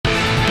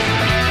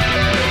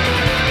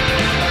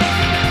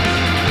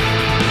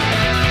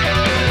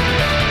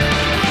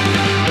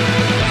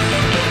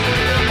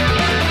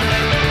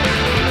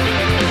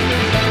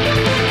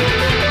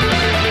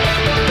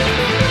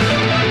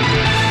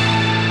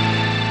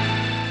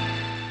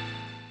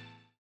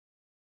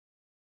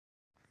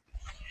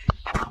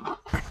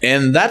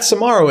And that's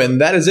tomorrow,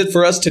 and that is it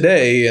for us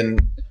today.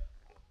 And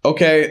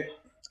okay,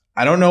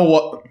 I don't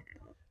know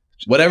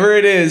whatever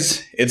it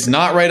is, it's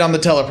not right on the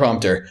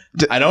teleprompter.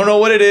 I don't know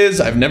what it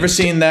is. I've never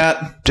seen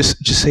that.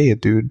 Just say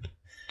it, dude.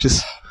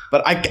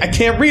 But I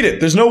can't read it.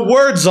 There's no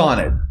words on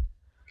it.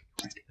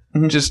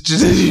 Just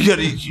you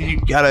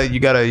gotta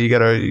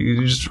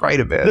just write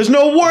it, man. There's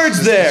no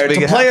words there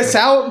to play us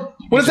out.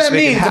 What does that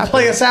mean to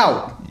play us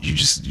out? You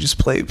just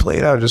play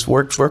it out. Just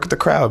work with the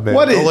crowd, man.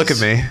 Don't look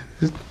at me.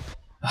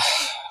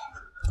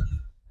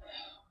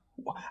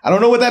 I don't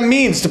know what that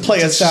means to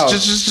play us out. What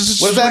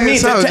does that mean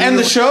to end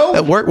the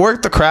show?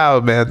 Work the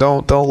crowd, man.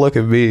 Don't look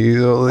at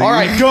me. All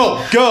right,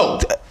 go.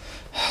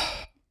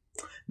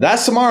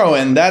 That's tomorrow,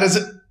 and that is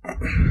it.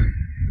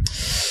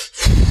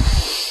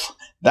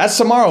 That's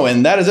tomorrow,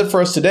 and that is it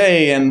for us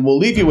today. And we'll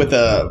leave you with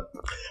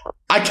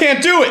I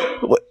can't do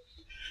it. What?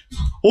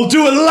 We'll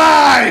do it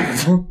live.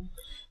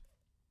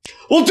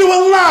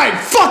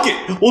 Fuck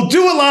it. We'll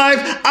do it live.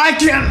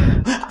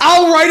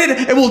 I'll write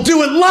it, and we'll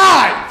do it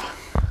live.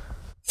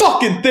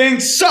 Fucking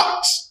thing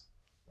sucks.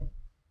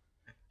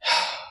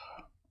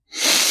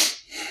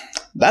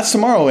 That's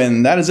tomorrow,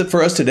 and that is it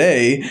for us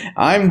today.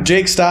 I'm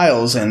Jake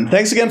Styles, and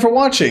thanks again for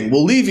watching.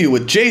 We'll leave you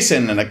with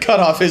Jason and a cut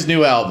off his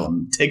new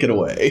album. Take it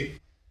away.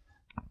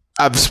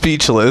 I'm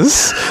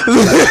speechless.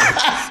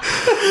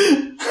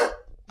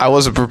 I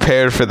wasn't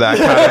prepared for that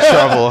kind of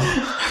trouble,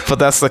 but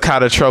that's the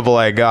kind of trouble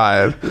I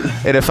got.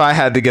 And if I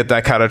had to get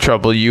that kind of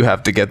trouble, you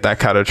have to get that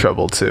kind of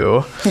trouble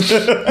too.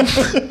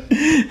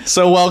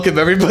 So welcome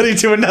everybody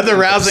to another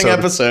rousing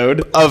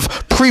episode of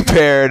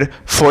Prepared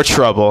for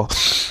Trouble.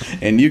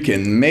 And you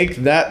can make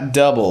that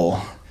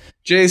double.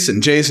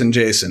 Jason,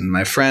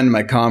 my friend,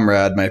 my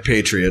comrade, my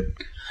patriot.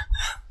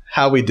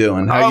 How we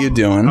doing? How you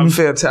doing? I'm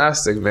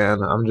fantastic,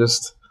 man.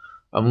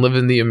 I'm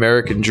living the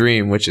American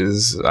dream, which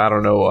is, I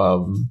don't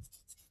know,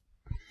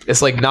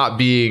 it's like not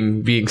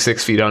being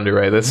 6 feet under,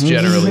 right? That's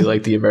generally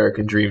like the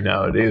American dream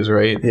nowadays,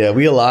 right? Yeah,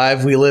 we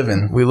alive, we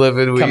living.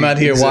 Come out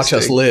here, watch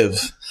us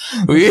live.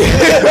 We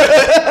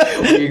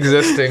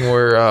existing.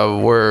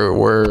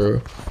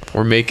 We're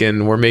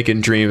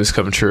making dreams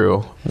come true,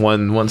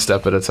 one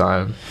step at a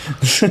time.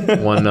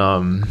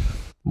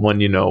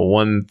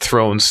 One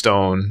thrown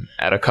stone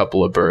at a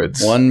couple of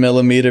birds. 1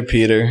 millimeter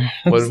Peter.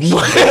 1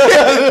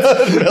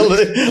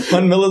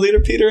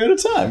 milliliter Peter at a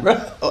time, bro.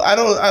 I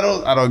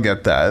don't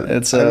get that.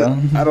 It's I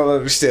don't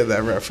understand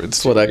that reference.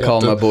 That's what I call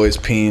my boy's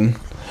peen.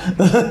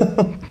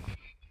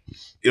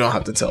 You don't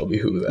have to tell me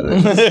who that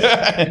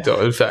is.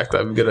 In fact,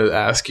 I'm gonna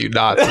ask you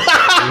not to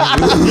tell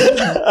me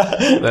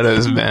who that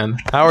is, man.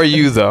 How are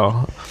you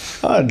though?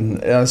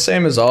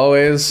 Same as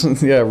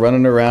always. Yeah,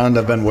 running around.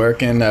 I've been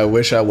working. I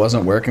wish I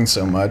wasn't working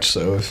so much.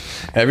 So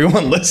if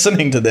everyone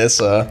listening to this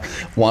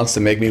wants to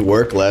make me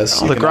work less,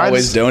 you can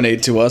always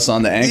donate to us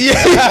on the Anchor.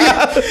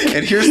 Yeah.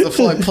 And here's the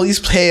plug. Please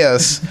pay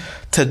us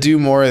to do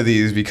more of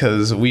these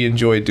because we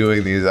enjoy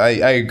doing these. I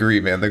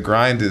agree, man. The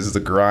grind is the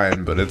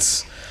grind, but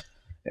it's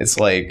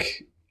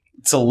like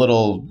it's a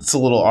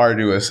little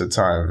arduous at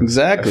times.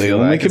 Exactly.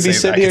 We could be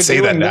sitting here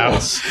doing now.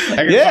 this.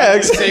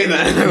 Say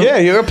that. Yeah,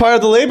 you're a part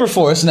of the labor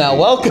force now.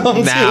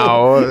 Welcome.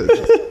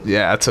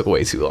 Yeah, it took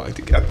way too long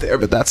to get there,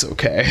 but that's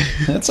okay.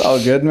 That's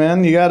all good,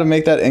 man. You got to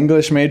make that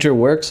English major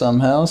work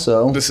somehow.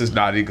 So this is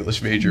not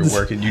English major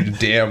work, and you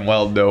damn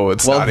well know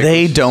it's not. Well,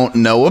 they don't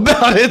know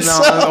about it.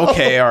 No, so.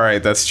 Okay, all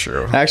right, that's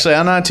true. Actually,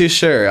 I'm not too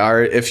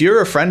sure. If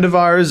you're a friend of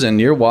ours and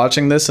you're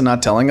watching this and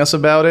not telling us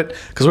about it,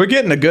 because we're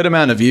getting a good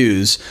amount of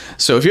views.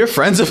 So if you're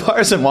friends of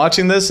ours and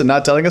watching this and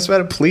not telling us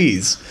about it,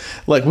 please,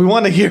 we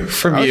want to hear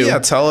from you. Yeah,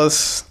 tell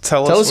us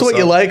what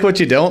you like,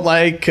 what you don't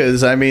like,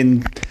 because I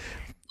mean,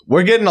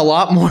 we're getting a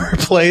lot more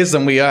plays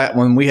than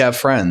when we have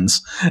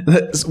friends.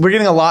 We're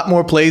getting a lot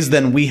more plays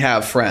than we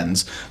have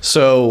friends.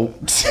 So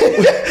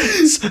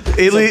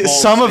at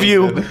least some of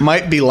you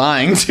might be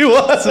lying to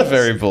us. That's a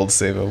very bold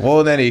statement.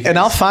 Well, in any case. And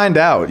I'll find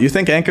out. You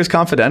think Anchor's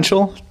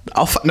confidential?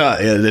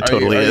 It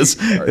totally is.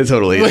 It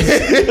totally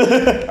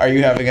is. Are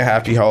you having a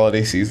happy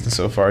holiday season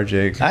so far,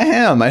 Jake? I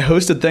am. I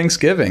hosted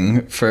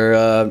Thanksgiving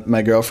for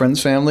my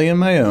girlfriend's family and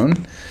my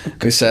own.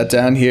 We sat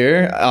down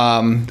here.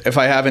 If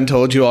I haven't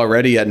told you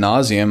already ad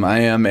nauseum,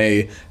 I am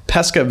a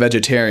pesca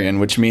vegetarian,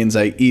 which means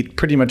I eat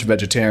pretty much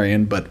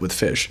vegetarian, but with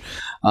fish.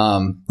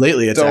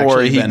 Lately, it's don't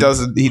worry. He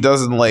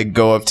doesn't like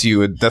go up to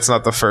you. That's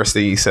not the first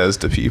thing he says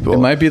to people. It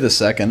might be the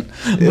second.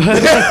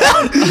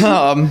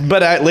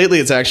 But lately,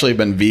 it's actually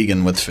been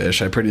vegan with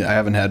fish. I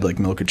haven't had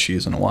milk or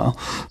cheese in a while.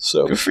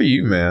 So good for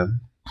you, man.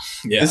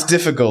 Yeah, it's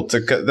difficult to.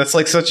 That's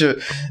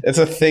it's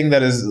a thing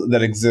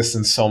that exists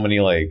in so many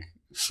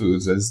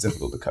foods that it's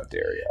difficult to cut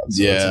dairy out.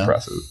 So it's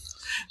impressive.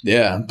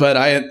 Yeah, but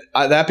I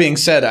that being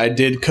said, I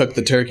did cook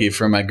the turkey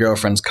for my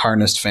girlfriend's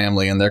Carnist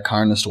family and their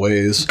Carnist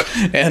ways,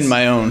 and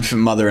my own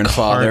mother and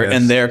father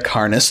and their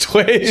Carnist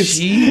ways.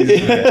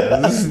 Jeez,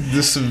 man.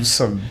 This is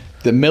some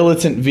The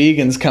militant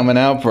vegans coming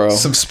out, bro.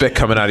 Some spit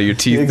coming out of your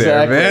teeth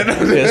Exactly. there,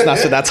 man. It's not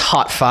so that's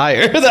hot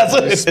fire. That's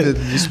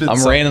what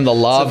I'm raining the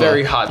lava. It's a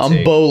very hot I'm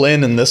take.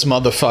 Bolin in this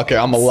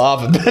motherfucker. I'm a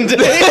lava bender.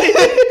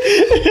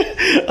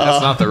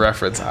 That's not the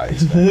reference I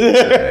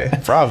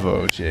expected.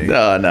 Bravo, Jake.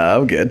 No,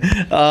 I'm good.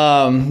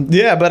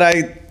 Yeah, but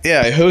I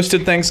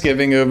hosted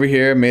Thanksgiving over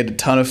here, made a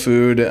ton of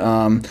food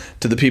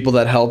to the people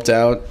that helped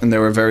out, and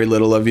there were very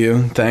little of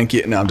you. Thank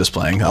you. No, I'm just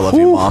playing. I love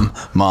you,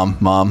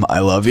 Mom, I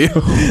love you.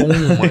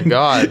 Oh my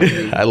God.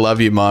 I love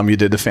you, Mom. You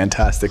did a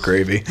fantastic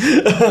gravy.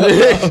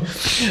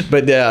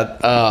 But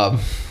yeah,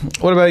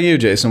 what about you,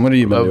 Jason? What are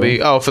you been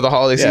doing? Oh, for the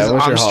holiday season?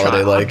 What's your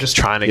holiday like? I'm just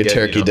trying to Your get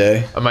turkey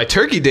day? My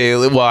turkey day,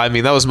 well, I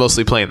mean, that was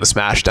mostly playing the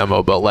Smash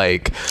demo, but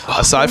like,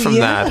 aside from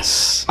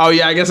yes. that, oh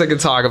yeah, I guess I can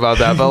talk about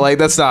that, but like,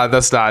 that's not,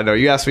 no,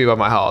 you asked me about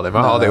my holiday.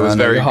 My holiday was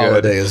very your good.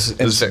 Holiday is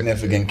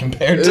insignificant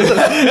compared to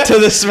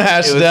the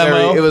Smash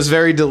demo. It was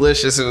very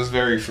delicious. It was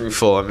very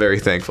fruitful. I'm very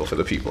thankful for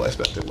the people I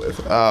spent it with.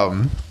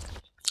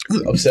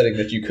 Upsetting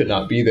that you could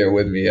not be there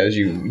with me as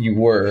you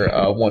were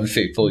one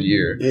fateful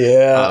year.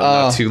 Yeah,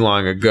 not too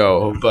long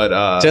ago.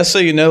 But just so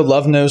you know,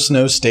 love knows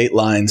no state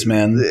lines,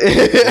 man.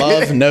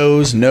 Love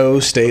knows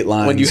no state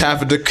lines. When you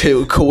happen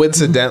to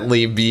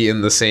coincidentally be in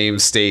the same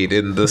state,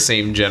 in the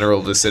same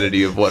general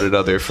vicinity of one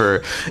another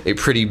for a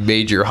pretty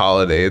major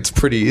holiday, it's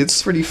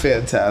pretty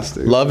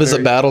fantastic. Love is a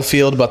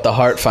battlefield, but the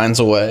heart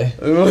finds a way.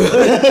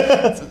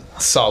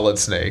 Solid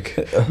Snake.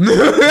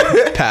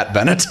 Pat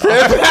Bennett.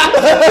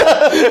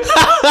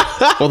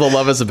 Well, the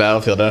love is a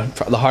battlefield.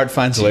 The heart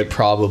finds a way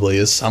probably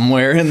is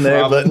somewhere in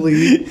there.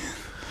 Probably.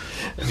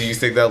 But do you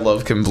think that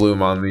love can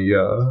bloom on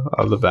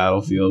the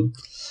battlefield?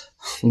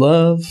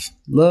 Love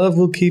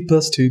will keep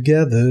us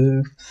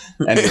together.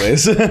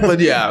 Anyways, but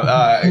yeah,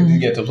 I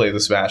did get to play the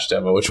Smash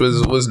demo, which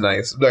was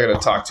nice. I'm not going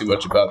to talk too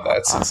much about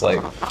that since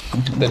like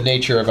the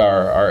nature of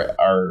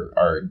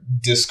our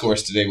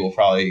discourse today will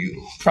probably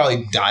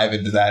dive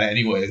into that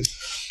anyways.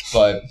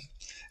 But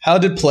how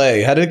did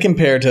it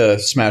compare to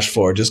Smash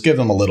 4? Just give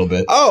them a little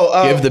bit.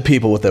 Give the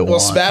people what they want. Well,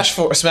 Smash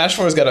 4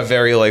 has got a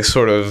very like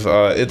sort of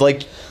it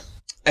like.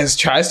 It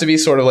tries to be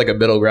sort of like a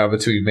middle ground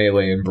between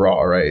Melee and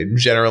Brawl, right? And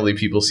generally,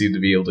 people seem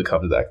to be able to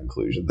come to that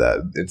conclusion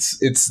that it's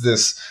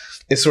this.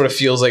 It sort of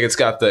feels like it's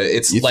got the.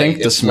 It's you like,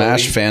 think the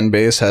Smash fan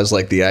base has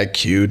like the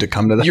IQ to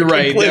come to that? You're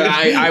right. conclusion?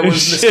 I was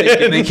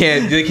mistaken.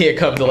 They can't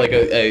come to like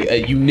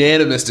a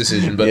unanimous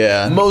decision. But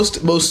yeah.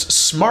 most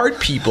smart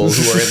people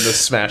who are in the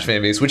Smash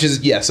fan base, which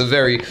is yes a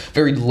very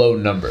very low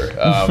number.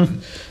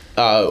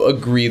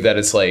 Agree that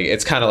it's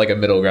kind of like a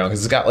middle ground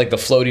because it's got like the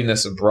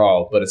floatiness of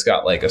Brawl, but it's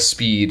got like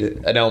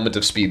an element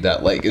of speed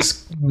that like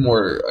is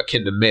more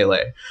akin to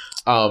Melee.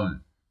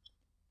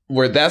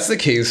 Where that's the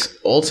case,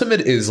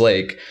 Ultimate is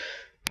like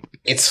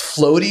it's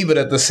floaty, but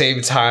at the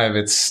same time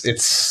it's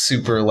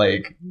super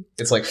like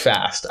it's like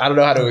fast. I don't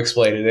know how to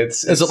explain it.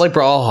 Is it like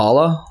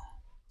Brawlhalla?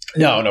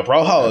 No,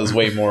 Brawlhalla is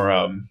way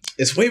more.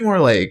 It's way more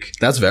like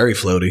that's very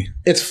floaty.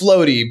 It's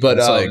floaty, but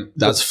it's like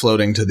that's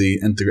floating to the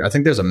nth degree. I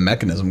think there's a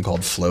mechanism called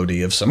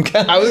floaty of some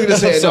kind. I was going to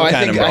say no. I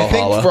think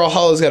Brawlhalla.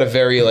 Brawlhalla's got a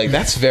very like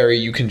that's very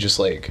you can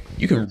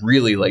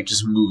really like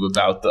just move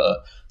about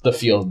the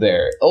field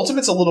there.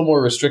 Ultimate's a little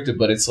more restrictive,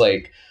 but it's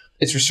like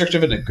it's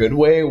restrictive in a good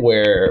way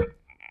where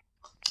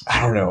I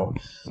don't know.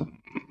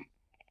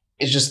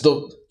 It's just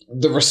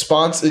the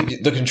response,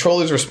 the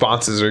controller's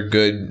responses are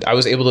good. I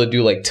was able to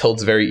do like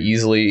tilts very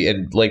easily,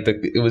 and like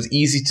it was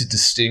easy to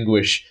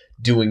distinguish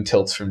doing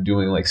tilts from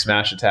doing like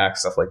smash attacks,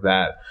 stuff like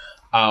that.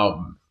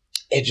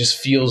 It just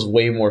feels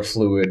way more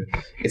fluid.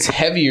 It's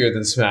heavier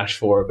than Smash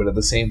 4, but at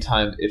the same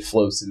time, it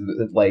floats,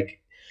 and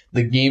like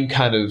the game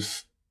kind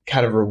of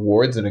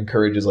rewards and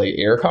encourages like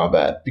air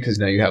combat because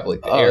now you have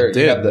like the air.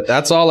 Dude,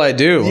 that's all I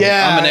do.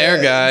 Yeah, I'm an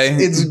air guy.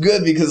 It's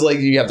good because like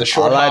you have the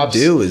short hops. All I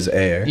do is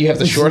air. You have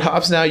the short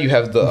hops now. You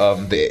have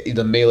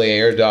the melee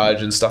air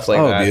dodge and stuff like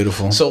that. Oh,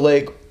 beautiful. So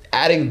like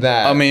adding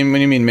that. I mean,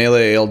 when you mean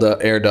melee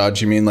air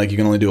dodge, you mean like you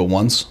can only do it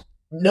once?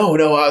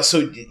 No.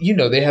 So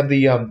they have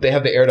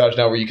the air dodge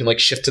now where you can like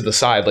shift to the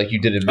side like you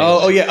did in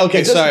Melee. Oh yeah.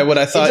 Okay. Sorry. What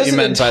I thought you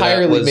meant by that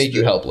was entirely make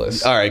you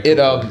helpless. All right.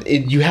 Cool.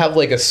 You have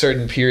like a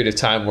certain period of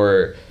time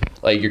where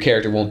like your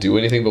character won't do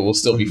anything, but will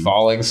still be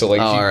falling. So like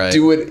if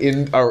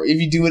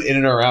you do it in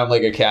and around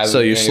like a chasm,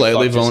 so you're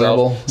slightly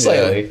vulnerable.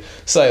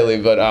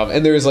 Slightly, but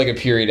and there is like a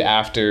period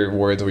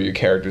afterwards where your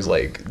character's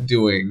like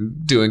doing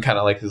kind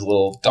of like his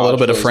little dodge a little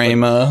bit pose, of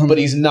frame, but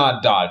he's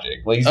not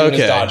dodging. Like he's doing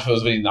his dodge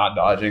pose, but he's not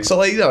dodging. So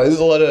like there's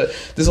a lot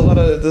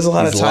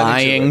of time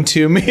lying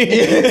to me.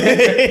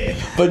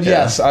 But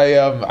yes,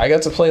 I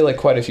got to play like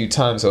quite a few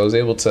times, so I was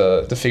able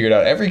to figure it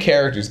out. Every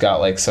character's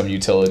got like some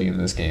utility in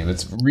this game.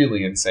 It's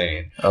really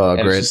insane. Oh,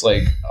 and great. It's just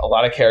like a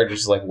lot of characters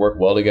just like work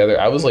well together.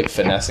 I was like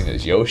finessing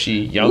as Yoshi,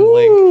 Young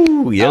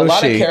Link. Yoshi, a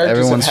lot of characters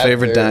everyone's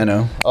favorite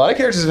dino. A lot of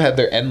characters have had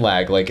their end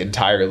lag like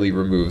entirely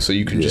removed, so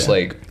you can just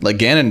like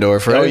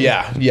Ganondorf, right? Oh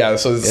yeah.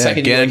 So the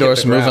second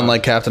Ganondorf's moving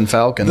like Captain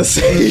Falcon. The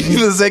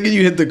second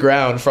you hit the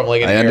ground from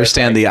like an I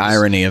understand the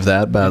irony of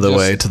that, by the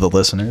way, to the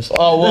listeners.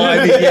 Oh well,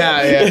 I mean,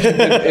 yeah.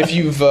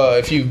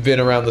 If you've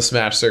been around the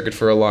Smash circuit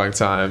for a long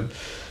time.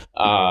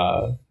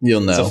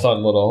 You'll know. It's a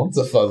fun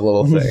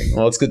little thing.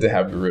 Well, it's good to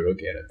have Naruto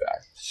Ganon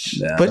back.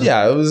 Yeah. But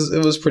yeah, it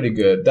was pretty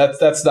good.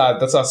 That's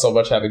not so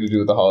much having to do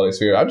with the holiday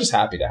spirit. I'm just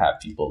happy to have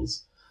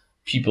people's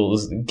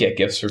get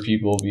gifts for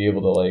people, be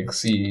able to like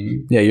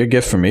see. Yeah, your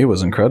gift for me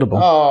was incredible.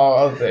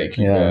 Oh, thank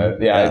you. Yeah.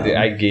 Man.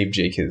 I gave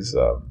Jake his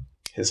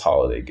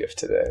holiday gift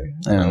today.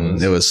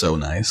 And it was so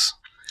nice.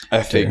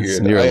 I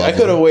figured You're I lovely.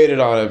 could have waited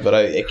on it, but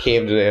it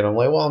came today, and I'm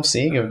like, well, I'm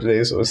seeing him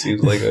today, so it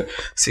seems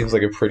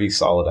like a pretty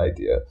solid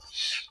idea.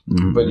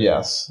 Mhm. But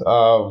yes,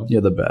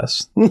 You're the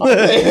best.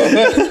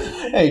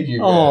 thank you.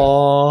 Man.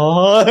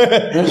 Aww.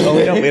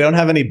 Well, we don't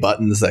have any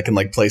buttons that can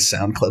like play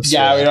sound clips.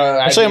 Yeah, for we it. don't.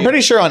 Actually, I'm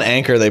pretty sure on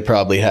Anchor they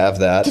probably have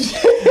that.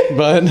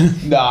 But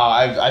No,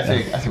 I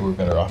think we're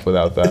better off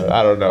without that.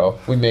 I don't know.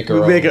 We make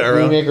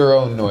our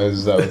own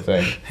noises, I would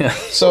think. Yeah.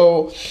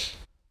 So,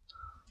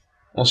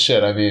 well,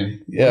 shit. I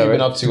mean, Yeah, what have you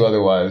been right. up to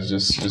otherwise?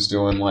 Just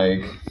doing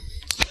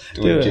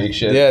Jake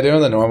shit. Yeah,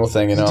 doing the normal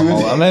thing. You know,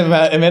 I'm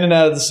in and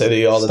out of the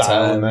city all the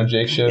Styling time. that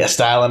Jake shit. Yeah,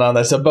 styling on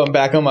that stuff. But I'm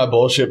back on my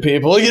bullshit,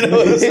 people. You know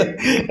what I'm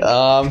saying?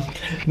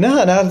 No,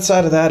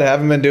 outside of that, I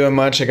haven't been doing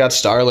much. I got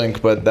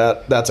Starlink, but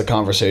that's a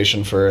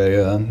conversation for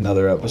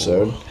another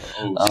episode.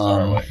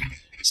 Starlink.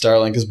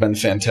 Starlink has been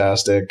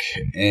fantastic.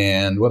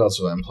 And what else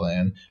have I been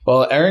playing?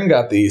 Well, Aaron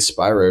got the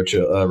Spyro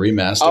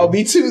remaster. Oh,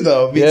 me too,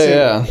 though. Me too.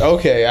 Yeah.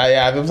 Okay,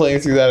 I've been playing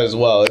through that as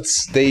well.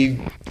 It's they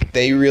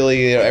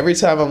really every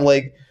time I'm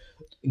like,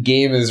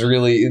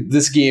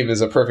 this game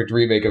is a perfect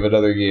remake of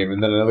another game,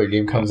 and then another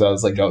game comes out,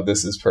 it's like, oh,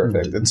 this is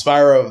perfect. And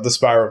the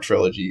Spyro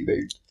trilogy,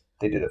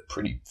 they did it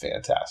pretty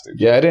fantastic.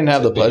 Yeah, I didn't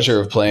have the pleasure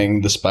of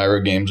playing the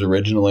Spyro games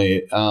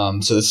originally, so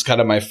this is kind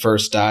of my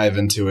first dive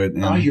into it.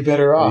 And Oh, you're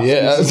better off.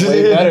 Yeah, This is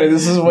way better.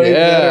 This is way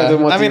better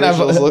than what the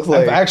originals look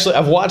like.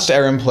 I've watched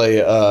Aaron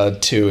play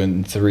 2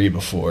 and 3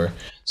 before,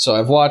 so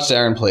I've watched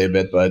Aaron play a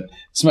bit, but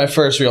it's my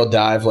first real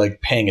dive,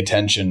 like paying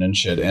attention and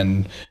shit.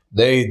 And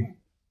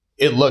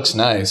it looks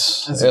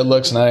nice. It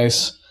looks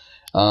nice.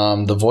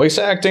 The voice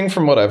acting,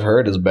 from what I've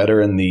heard, is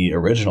better in the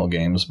original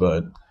games,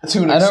 but I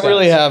don't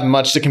really have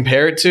much to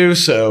compare it to,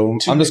 so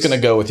I'm just going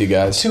to go with you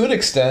guys. To an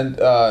extent,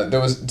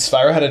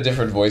 Spyro had a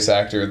different voice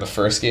actor in the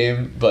first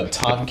game, but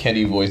Tom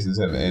Kenny voices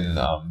him in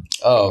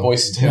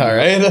voiced him all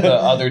right. in the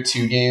other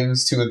 2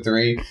 games, 2 and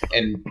 3,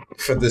 and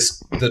for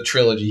the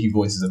trilogy, he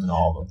voices him in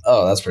all of them.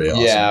 Oh, that's pretty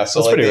awesome. Yeah, so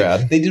that's like, pretty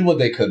rad. They did what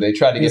they could. They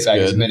tried to get That's back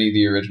good. as many of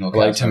the original. I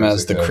liked cast him members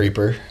as the they could.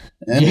 creeper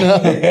and, Yeah.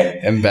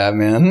 and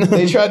Batman.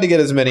 They tried to get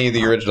as many of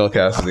the original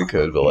cast as they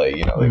could, but like,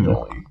 you know, they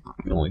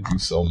can only do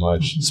so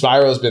much.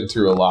 Spyro's been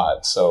through a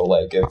lot, so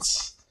like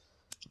it's,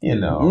 you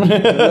know,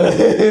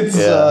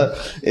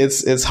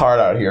 it's hard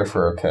out here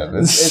for him.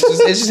 It's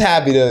just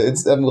happy to.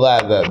 I'm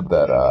glad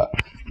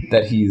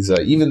that he's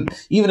even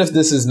if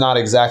this is not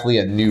exactly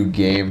a new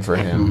game for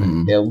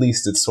him, at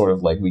least it's sort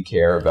of like we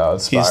care about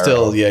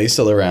Spyro. He's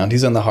still around.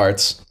 He's in the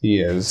hearts. He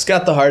He's is,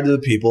 got the heart of the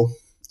people.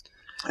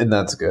 and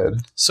that's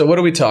good. So what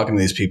are we talking to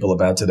these people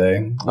about today?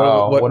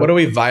 What are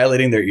we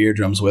violating their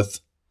eardrums with?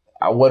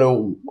 What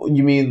do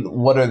you mean?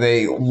 What are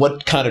they?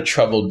 What kind of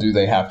trouble do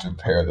they have to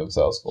prepare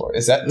themselves for?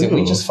 Is that? Did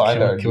we just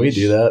find our? Can we niche?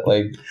 do that?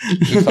 Like,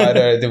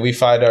 did we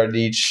find our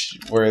niche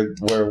where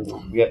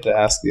we have to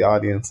ask the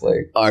audience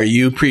like, Are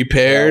you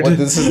prepared? what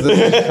this is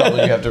the trouble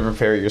you have to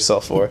prepare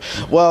yourself for?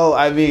 Well,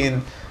 I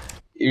mean,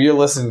 if you're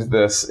listening to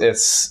this,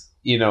 it's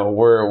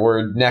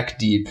we're neck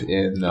deep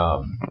in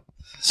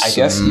I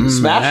guess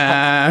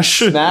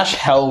Smash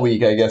Hell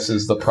Week, I guess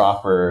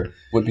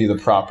would be the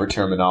proper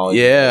terminology.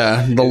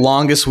 Yeah, the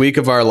longest week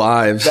of our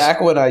lives.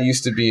 Back when I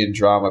used to be in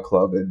drama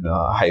club in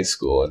high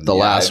school, and The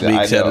last week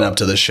heading up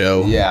to the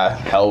show. Yeah,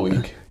 Hell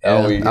Week. Yeah.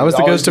 Hell Week. I was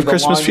the Always ghost of be the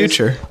Christmas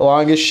Future. The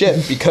longest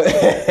shit because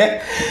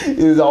it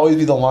would always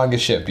be the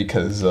longest shit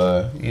because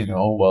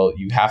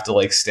you have to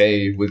like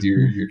stay with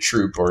your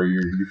troop or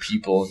your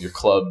people, your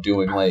club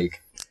doing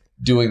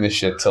this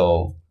shit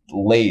till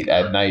late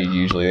at night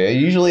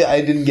usually I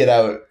didn't get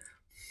out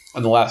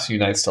on the last few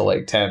nights till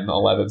like 10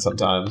 11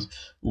 sometimes.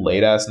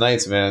 Late ass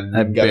nights, man.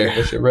 You gotta get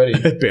this shit ready.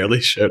 I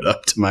barely showed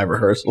up to my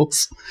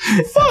rehearsals.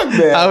 Fuck,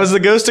 man. I was the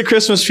ghost of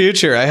Christmas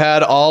Future. I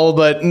had all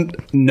but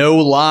no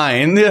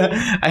line.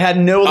 I had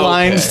no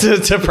lines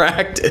to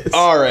practice.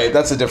 All right,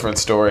 that's a different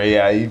story.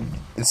 Yeah,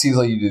 it seems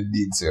like you didn't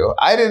need to.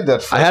 I didn't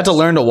at first. I had to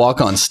learn to walk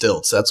on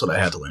stilts. That's what I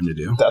had to learn to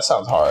do. That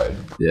sounds hard.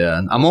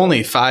 Yeah, I'm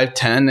only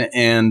 5'10",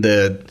 and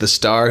the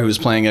star who was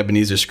playing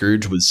Ebenezer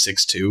Scrooge was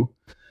 6'2".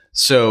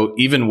 So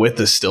even with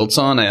the stilts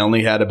on, I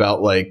only had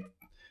about like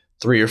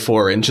 3 or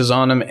 4 inches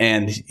on him,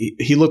 and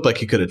he looked like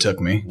he could have took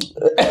me.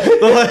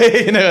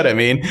 You know what I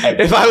mean?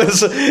 If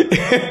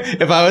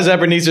I was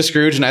Ebenezer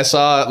Scrooge and I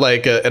saw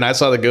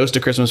the Ghost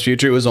of Christmas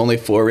Future, it was only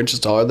 4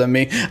 inches taller than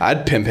me,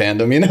 I'd pimp hand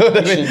him. You know what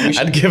I mean?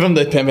 I'd give him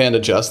the pimp hand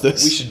of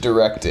justice. We should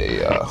direct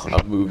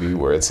a movie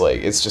where it's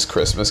like it's just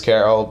Christmas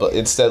Carol, but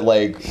instead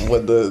like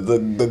when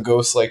the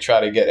ghosts like try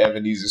to get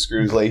Ebenezer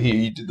Scrooge, like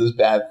he did this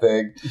bad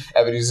thing.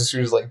 Ebenezer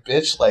Scrooge is like,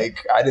 bitch,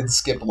 like I didn't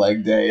skip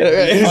leg day.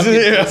 And he fucking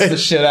beats the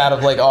shit out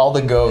of like all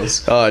all the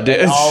ghosts. Oh,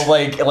 dude. All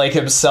like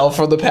himself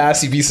from the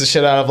past. He beats the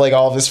shit out of like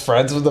all of his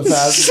friends from the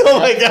past. Oh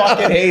my God.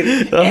 Fucking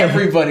hate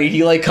everybody.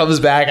 He like comes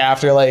back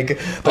after like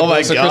the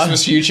Ghost of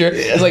Christmas Future.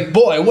 He's like,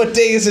 boy, what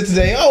day is it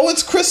today? Oh,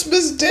 it's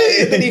Christmas Day.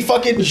 And then he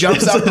fucking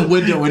jumps out the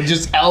window and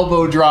just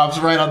elbow drops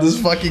right on this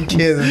fucking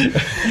kid.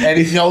 And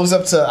he goes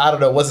up to, I don't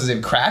know, what's his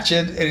name,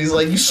 Cratchit? And he's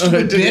like, you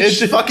stupid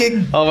bitch.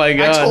 Fucking, oh my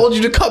God. I told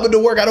you to come into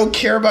work. I don't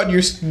care about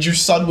your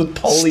son with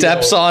polio.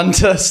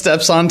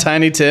 Steps on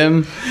Tiny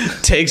Tim,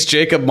 takes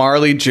Jacob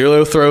Marley,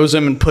 Julio throws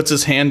him and puts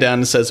his hand down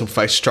and says, if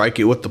I strike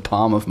you with the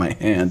palm of my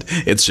hand,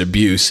 it's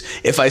abuse.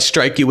 If I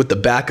strike you with the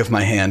back of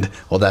my hand,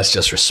 well, that's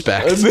just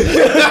respect.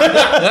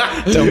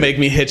 Don't make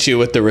me hit you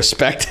with the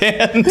respect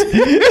hand.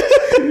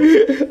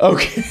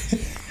 Okay.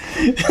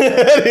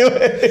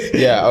 Anyway.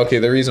 Yeah, okay,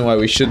 the reason why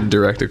we shouldn't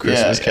direct a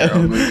Christmas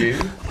Carol movie.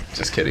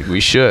 Just kidding.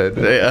 We should.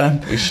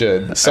 Yeah. We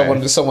should.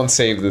 Someone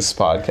save this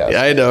podcast.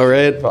 Yeah, I know,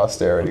 right?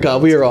 Posterity.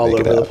 God, we are all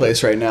over the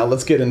place right now.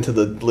 Let's get into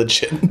the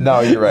legit.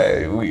 No, you're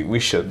right. We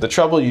should. The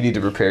trouble you need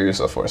to prepare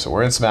yourself for. So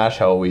we're in Smash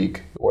Hell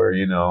Week, where,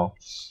 you know,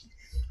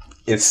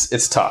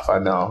 it's tough. I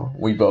know.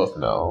 We both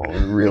know.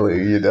 Really,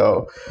 you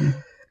know.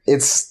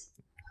 It's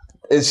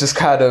just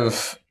kind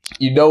of,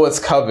 you know what's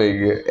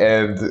coming,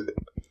 and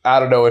I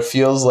don't know, it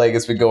feels like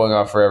it's been going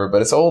on forever,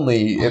 but it's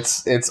only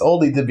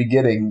the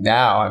beginning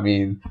now. I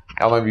mean,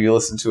 how might you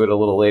listen to it a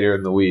little later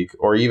in the week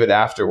or even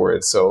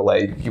afterwards? So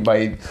like you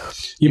might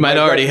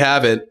already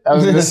have it. I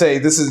was gonna say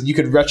you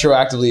could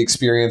retroactively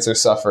experience their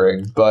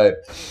suffering, but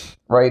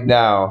right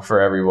now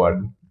for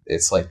everyone,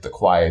 it's like the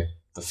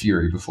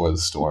fury before the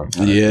storm.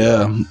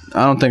 Yeah.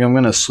 I don't think I'm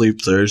gonna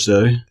sleep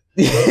Thursday.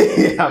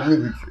 Yeah, I'm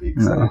really pretty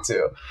excited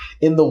too.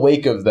 In the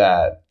wake of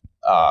that,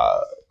 I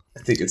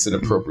think it's an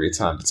appropriate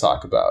time to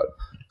talk about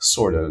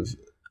sort of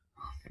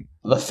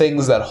the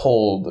things that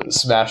hold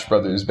Smash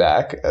Brothers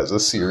back as a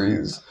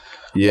series,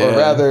 or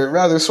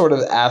rather, sort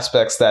of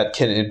aspects that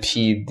can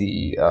impede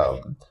the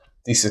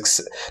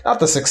success,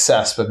 not the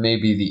success, but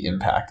maybe the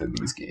impact of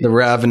these games. The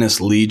ravenous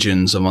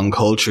legions of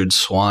uncultured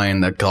swine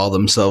that call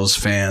themselves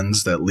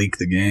fans that leak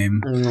the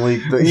game,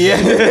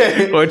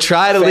 or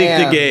try to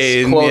leak the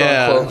game, quote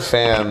unquote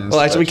fans.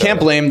 Well, actually, we can't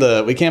blame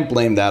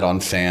that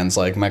on fans.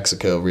 Like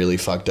Mexico really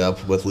fucked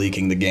up with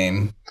leaking the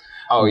game.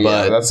 Oh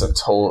yeah, that's a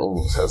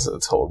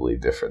totally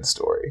different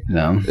story.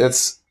 No,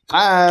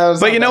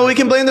 but you know, we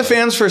can blame the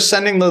fans for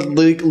sending the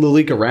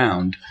leak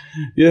around.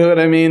 You know what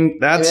I mean?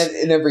 That's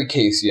in every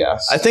case,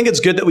 yes. I think it's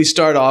good that we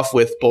start off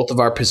with both of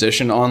our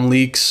position on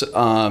leaks,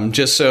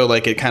 just so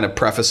like it kind of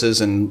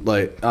prefaces and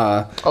like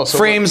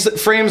frames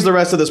the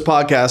rest of this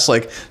podcast,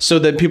 like so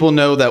that people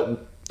know that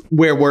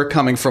where we're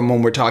coming from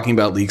when we're talking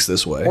about leaks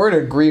this way. We're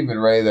in agreement,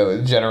 right?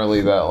 That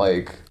generally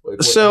that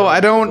so I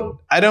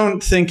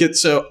don't think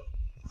it's so.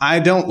 I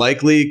don't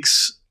like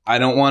leaks. I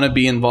don't want to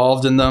be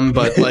involved in them,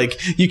 but like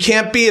you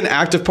can't be an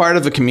active part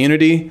of a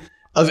community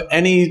of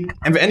any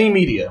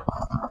media.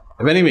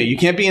 You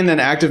can't be an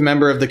active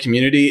member of the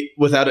community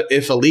without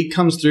if a leak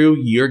comes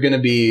through, you're going to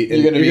be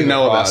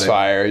know about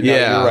it.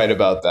 Yeah, you're right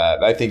about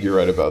that. I think you're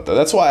right about that.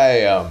 That's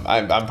why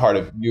I'm part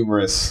of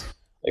numerous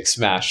like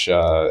Smash,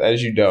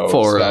 as you know,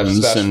 forums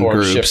Smash and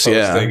forums, groups,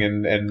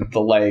 and the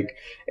like,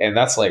 and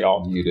that's like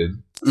all muted.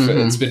 Mm-hmm.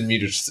 It's been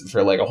muted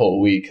for like a whole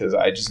week because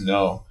I just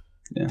know.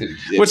 Yeah.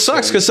 Which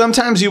sucks because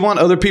sometimes you want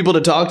other people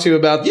to talk to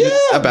about shit.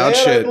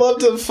 I'd love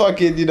to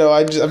fucking, you know,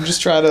 I'm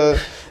just trying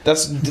to.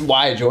 That's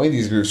why I joined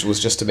these groups, was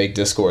just to make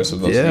discourse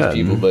with most of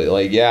these people. But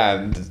like,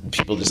 and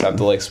people just have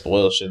to like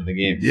spoil shit in the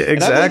game. Yeah,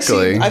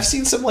 exactly. I've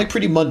seen some like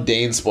pretty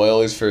mundane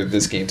spoilers for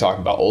this game,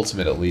 talking about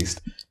Ultimate at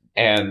least,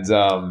 and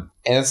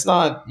it's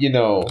not, you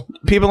know,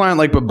 people aren't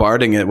like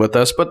bombarding it with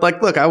us, but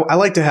like, look, I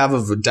like to have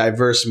a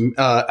diverse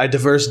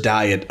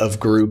diet of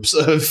groups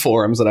of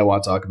forums that I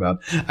want to talk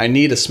about. I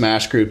need a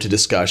Smash group to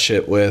discuss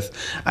shit with.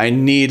 I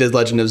need a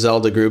Legend of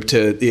Zelda group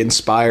to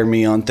inspire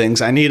me on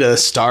things. I need a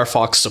Star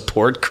Fox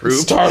support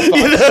group. Star Fox, you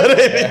know what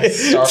I mean?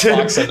 Star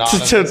Fox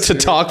Anonymous to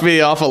talk me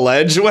off a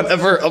ledge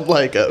whenever I'm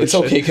like, oh, it's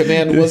shit. Okay.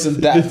 Command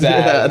wasn't that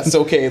bad. It's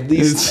okay. At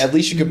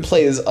least you can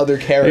play as other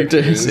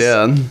characters.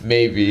 Yeah,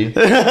 maybe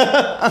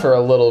for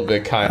a little bit.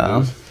 Kind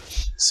of,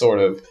 sort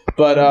of,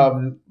 but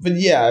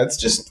yeah, it's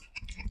just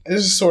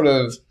sort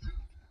of,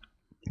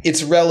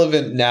 it's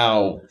relevant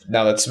now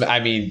that's,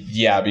 I mean,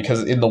 yeah,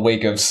 because in the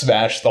wake of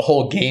Smash, the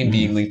whole game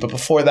being leaked, but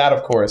before that,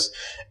 of course,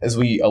 as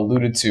we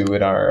alluded to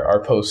in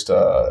our post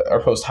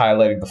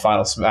highlighting the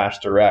final Smash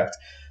Direct,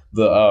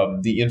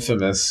 the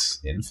infamous,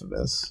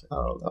 I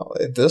don't know,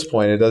 at this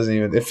point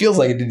it feels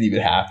like it didn't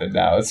even happen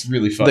now. It's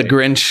really funny. The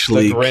Grinch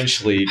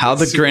leak. How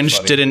the Grinch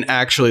funny. Didn't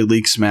actually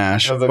leak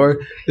Smash. Or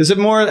is it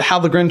more how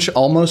the Grinch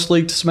almost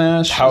leaked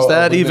Smash? How is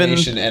that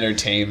Illumination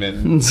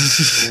Entertainment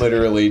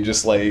literally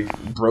just like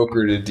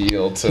brokered a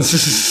deal to the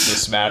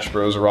Smash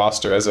Bros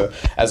roster as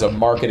a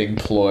marketing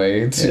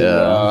ploy to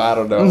I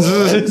don't know,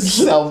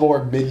 sell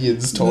more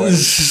Minions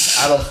toys.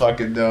 I don't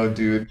fucking know,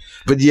 dude.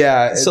 But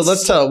yeah, so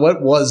let's tell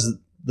what was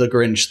the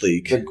Grinch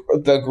leak.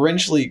 The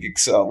Grinch leak.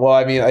 Well,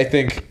 I mean, I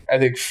think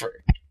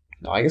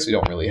No, I guess we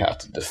don't really have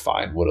to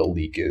define what a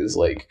leak is,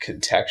 like,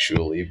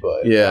 contextually,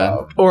 but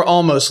or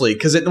almost leak,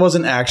 because it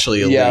wasn't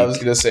actually a leak. I was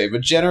gonna say,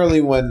 but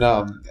generally when,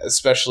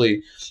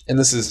 especially, and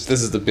this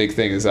is the big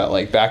thing, is that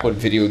like back when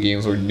video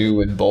games were new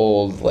and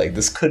bold, like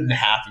this couldn't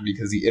happen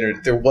because the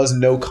internet, there was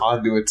no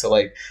conduit to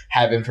like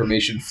have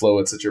information flow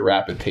at such a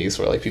rapid pace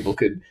where like people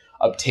could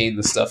obtain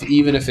the stuff,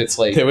 even if it's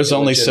like there was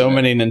only so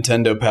many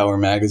Nintendo Power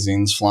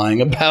magazines flying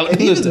about. And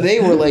even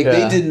they were like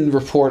they didn't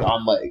report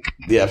on like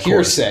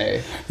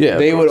hearsay. Yeah,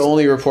 they would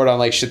only report on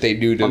like shit they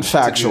knew to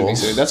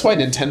factuals. To that's why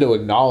Nintendo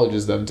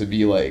acknowledges them to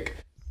be like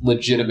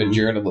legitimate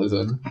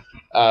journalism.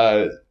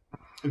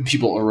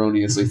 People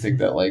erroneously think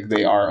that like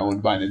they are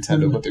owned by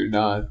Nintendo, but they're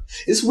not.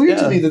 It's weird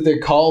to me that they're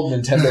called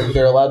Nintendo.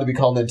 They're allowed to be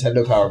called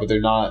Nintendo Power, but they're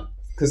not.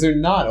 Because they're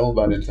not owned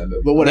by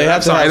Nintendo. But whatever. They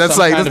have to have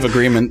some kind of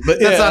agreement. But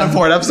that's not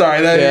important. I'm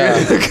sorry.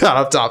 Got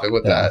off topic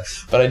with that.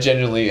 But I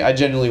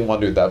genuinely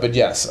wondered that. But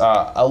yes,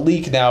 a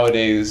leak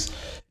nowadays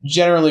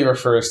generally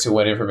refers to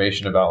when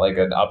information about like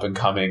an up and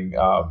coming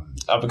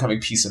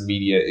piece of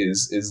media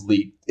is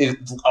leaked.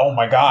 Oh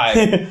my god,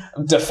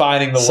 I'm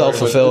defining the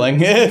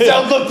self-fulfilling.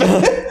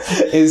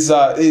 Is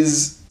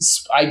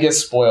I guess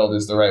spoiled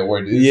is the right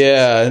word.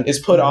 It's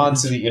put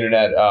onto the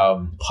internet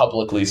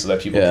publicly so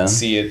that people can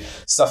see it.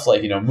 Stuff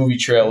like movie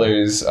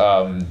trailers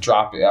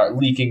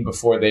leaking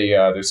before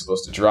they're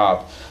supposed to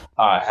drop.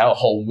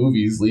 Whole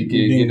movies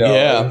leaking,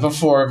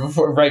 before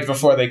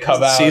they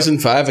come out. Season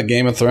 5 of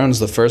Game of Thrones,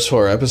 the first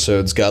 4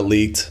 episodes got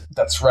leaked.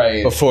 That's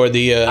right. Before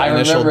the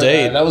initial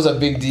date. That was a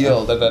big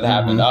deal that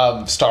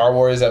happened. Star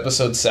Wars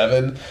Episode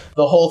 7,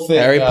 the whole thing.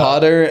 Harry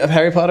Potter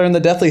and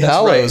the Deathly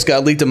Hallows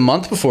got leaked a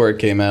month before it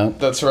came out.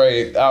 That's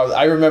right.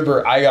 I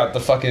remember I got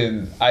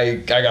I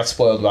got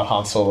spoiled about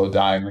Han Solo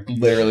dying like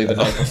literally the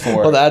night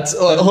before. Well, that's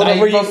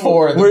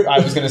before I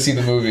was going to see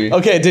the movie.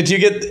 Okay, did you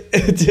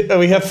get?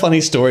 We have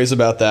funny stories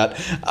about that.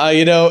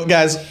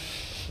 Guys,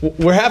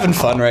 we're having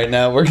fun right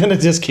now. We're gonna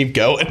just keep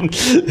going.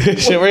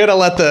 We're gonna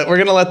let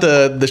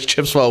the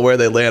chips fall where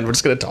they land. We're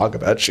just gonna talk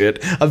about shit.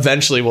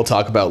 Eventually, we'll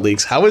talk about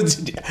leaks. How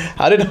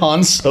did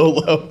Han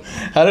Solo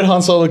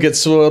get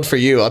spoiled for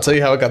you? I'll tell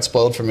you how it got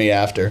spoiled for me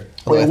after.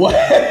 Wait, what?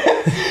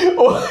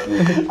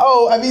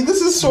 Oh, I mean,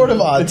 this is sort of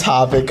on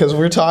topic because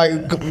we're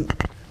talking.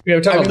 We'll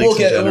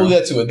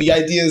get to it. The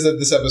idea is that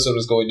this episode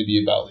is going to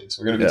be about leaks.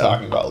 We're going to be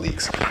talking about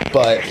leaks.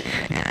 But,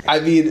 I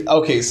mean,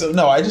 okay, so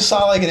no, I just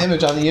saw like an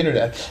image on the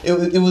internet.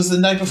 It was the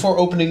night before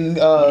opening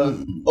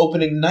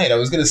night. I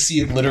was going to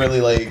see it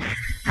literally like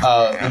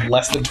in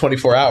less than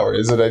 24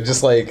 hours. And I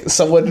just like,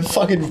 someone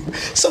fucking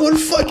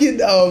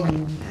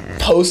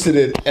posted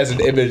it as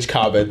an image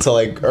comment to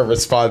like a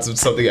response of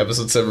something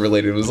episode 7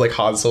 related. It was like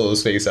Han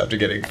Solo's face after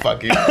getting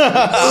fucking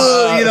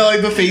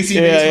like the facey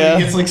face when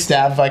he gets like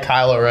stabbed by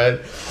Kylo Ren.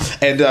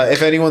 And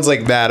if anyone's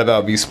like mad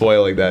about me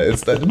spoiling that,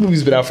 it's that the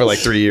movie's been out for like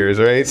 3 years,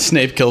 right?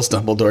 Snape kills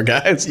Dumbledore,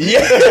 guys.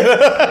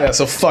 Yeah,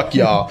 so fuck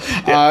y'all.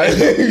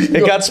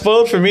 It got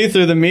spoiled for me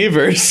through the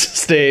Miiverse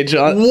stage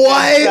on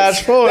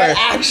Smash 4.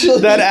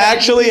 That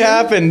actually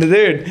happened,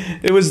 dude.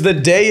 It was the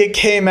day it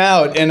came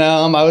out, and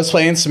I was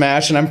playing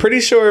Smash, and I'm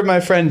pretty sure my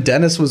friend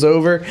Dennis was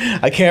over.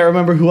 I can't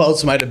remember who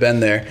else might have been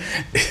there.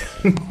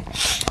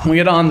 We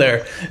get on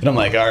there, and I'm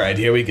like, all right,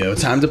 here we go.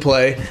 Time to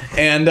play.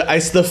 And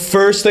the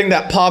first thing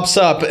that pops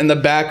up in the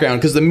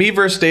background, because the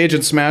Miiverse stage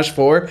in Smash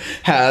 4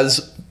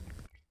 has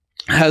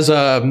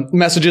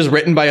messages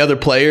written by other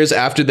players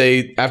after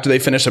they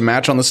finish a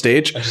match on the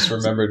stage. I just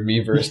remembered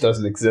Miiverse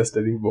doesn't exist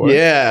anymore.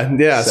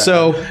 Yeah. Sad.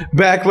 So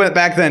back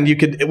then, you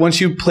could,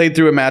 once you played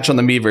through a match on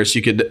the Miiverse,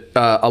 you could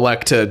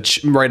elect to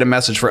write a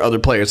message for other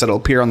players that'll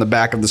appear on the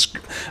back of the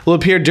will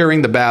appear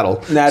during the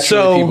battle.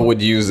 Naturally, people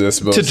would use this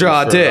to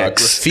draw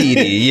dicks,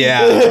 graffiti.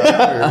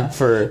 Yeah,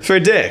 for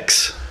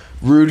dicks.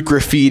 Rude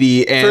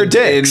graffiti, and for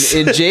dicks.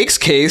 In Jake's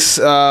case,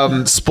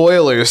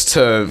 spoilers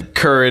to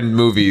current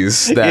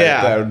movies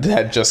that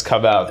had just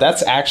come out.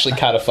 That's actually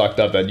kind of fucked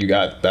up that you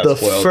got that the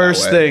spoiled. The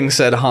first thing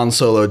said Han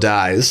Solo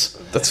dies.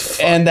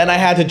 And then I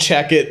had to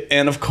check it,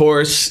 and of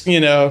course,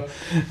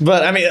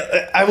 but I mean,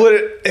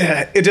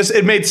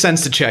 it made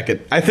sense to check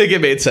it. I think it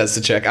made sense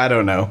to check. I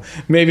don't know.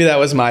 Maybe that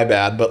was my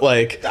bad, but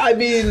like, I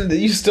mean,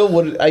 you still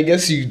would. I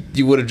guess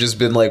you would have just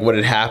been like, what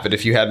had happened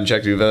if you hadn't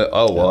checked it?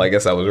 Oh well, I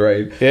guess I was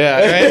right.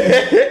 Yeah. Right?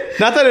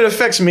 Not that it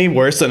affects me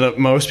worse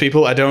than most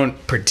people. I don't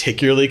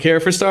particularly care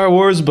for Star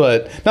Wars,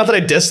 but not that I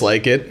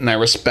dislike it, and I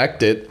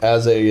respect it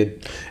as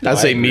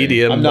a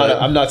medium.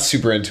 I'm not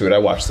super into it. I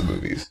watch the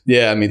movies.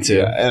 Yeah, me too.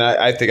 Yeah, and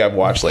I think I've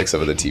watched like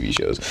some of the TV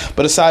shows.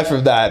 But aside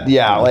from that,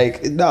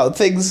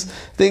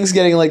 things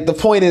getting like, the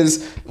point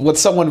is when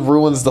someone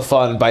ruins the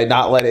fun by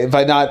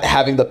not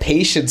having the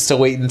patience to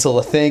wait until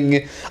a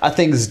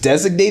thing's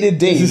designated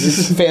date. This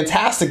is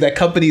fantastic that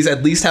companies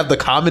at least have the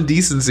common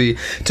decency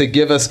to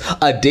give us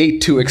a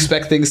date to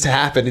expect things to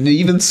happen, and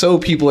even so,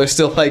 people are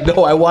still like,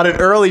 no, I want it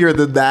earlier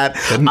than that.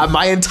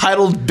 My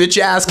entitled bitch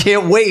ass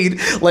can't wait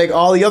like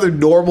all the other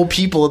normal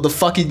people in the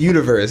fucking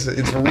universe.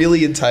 It's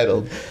really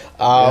entitled.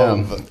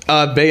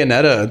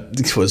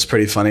 Bayonetta was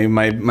pretty funny.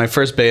 My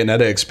first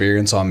Bayonetta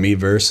experience on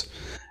Miiverse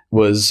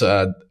was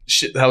that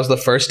was the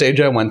first stage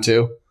I went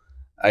to.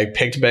 I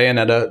picked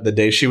Bayonetta the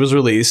day she was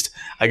released.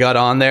 I got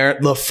on there.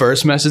 The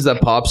first message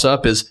that pops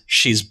up is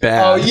she's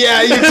bad. Oh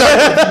yeah,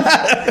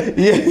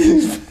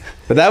 yeah.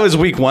 But that was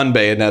week 1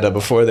 Bayonetta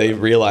before they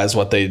realized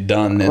what they'd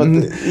done.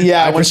 And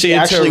when she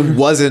actually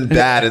wasn't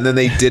bad, and then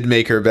they did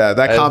make her bad.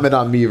 That comment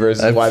on me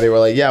versus why they were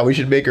like, yeah, we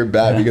should make her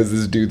bad because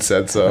this dude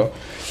said so.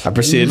 I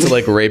proceeded to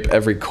like rape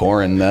every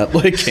Corrin that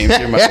like came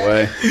through my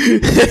way.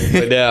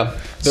 But yeah.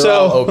 They're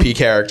all OP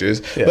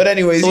characters. Yeah. But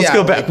anyways, let's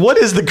go back. What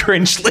is the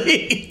Grinch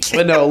League?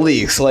 But no,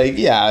 leaks. Like,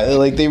 yeah,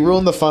 like they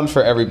ruin the fun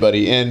for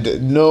everybody.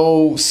 And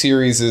no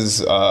series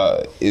is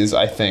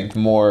I think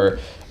more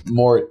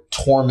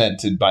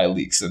tormented by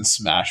leaks than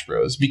Smash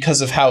Bros.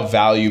 Because of how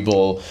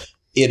valuable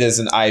it as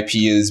an IP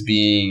is,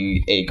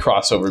 being a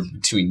crossover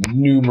between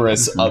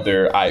numerous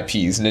other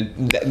IPs,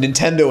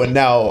 Nintendo and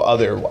now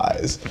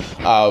otherwise.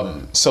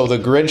 So the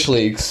Grinch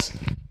leaks,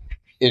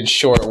 in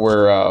short,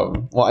 were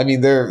well, I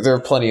mean, there are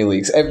plenty of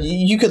leaks.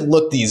 You could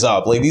look these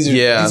up. Like these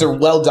are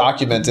well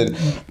documented.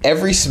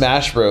 Every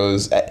Smash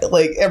Bros.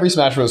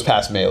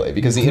 Past Melee,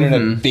 because the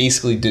internet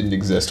basically didn't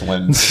exist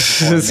when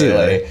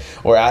Melee,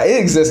 or it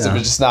existed, but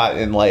just not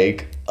in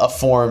like a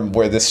form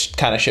where this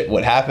kind of shit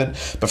would happen.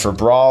 But for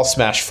Brawl,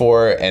 Smash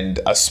 4, and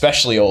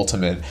especially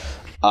Ultimate,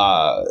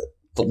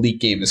 the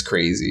leak game is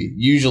crazy.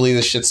 Usually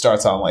the shit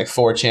starts on like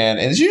 4chan,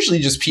 and it's usually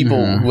just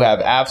people who have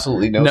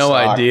absolutely no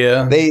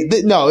idea.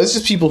 No, it's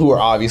just people who are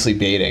obviously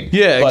baiting.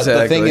 Yeah, but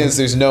exactly. The thing is,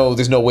 there's no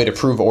way to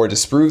prove or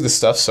disprove the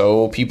stuff,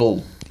 so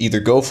people either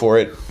go for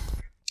it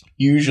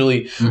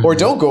usually or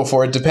don't go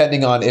for it,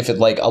 depending on if it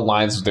like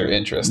aligns with their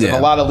interest. And a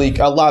lot of the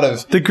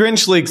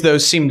Grinch leaks though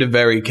seemed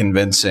very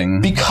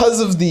convincing because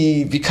of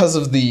the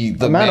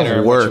amount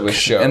of work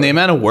and the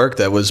amount of work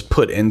that was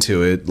put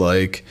into it.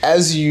 Like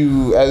as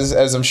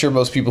I'm sure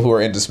most people who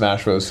are into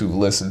Smash Bros. Who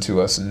listen to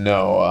us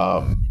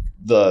know,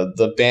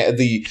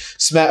 the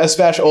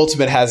Smash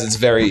Ultimate has its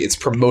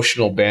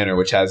promotional banner,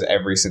 which has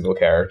every single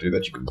character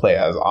that you can play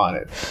as on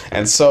it,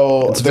 and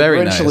so it's very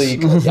Grinch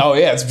League. Oh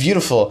yeah, it's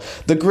beautiful.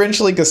 The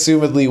Grinch League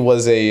assumedly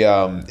was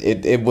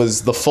it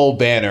was the full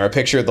banner, a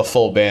picture of the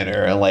full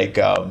banner, and like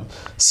along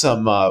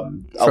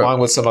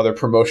with some other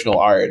promotional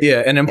art.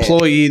 Yeah, an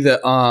employee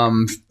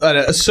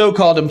a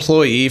so-called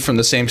employee from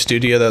the same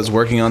studio that was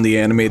working on the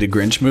animated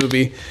Grinch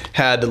movie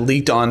had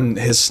leaked on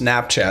his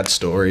Snapchat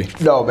story.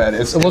 No, man,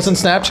 it wasn't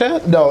Snapchat.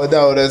 No,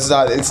 it's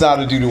not. It's not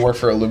a dude who worked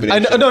for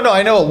Illumination.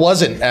 I know it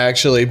wasn't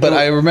actually, but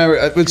I remember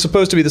it's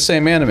supposed to be the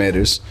same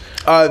animators.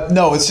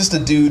 No, it's just a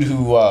dude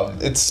who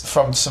it's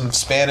from some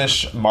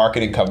Spanish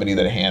marketing company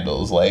that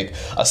handles like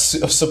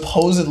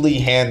supposedly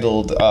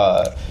handled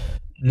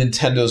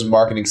Nintendo's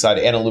marketing side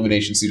and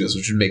Illumination Studios,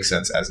 which would make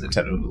sense as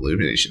Nintendo and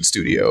Illumination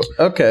Studio.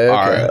 Okay.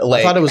 I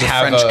thought it was a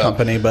French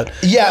company, but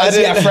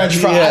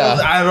French.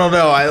 I don't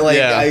know.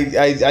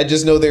 I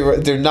just know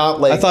they're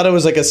not like. I thought it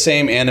was like a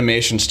same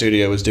animation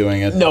studio was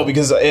doing it. No,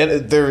 because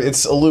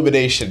it's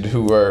Illumination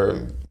who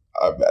are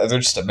they're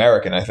just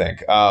American, I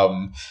think.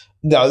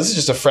 No, this is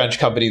just a French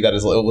company that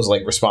was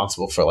like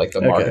responsible for like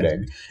the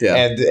marketing. Yeah,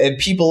 and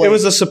people. Like, it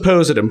was a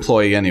supposed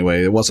employee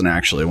anyway. It wasn't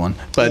actually one.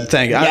 But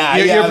thank you.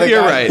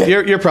 You're right.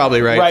 You're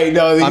probably right. Right.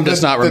 No, I'm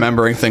just not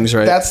remembering things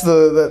right. That's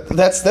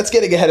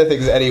getting ahead of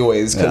things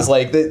anyways. Because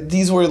like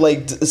these were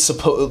like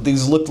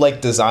these looked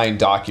like design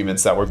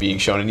documents that were being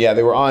shown, and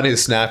they were on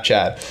his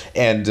Snapchat,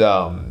 and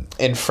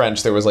in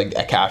French there was like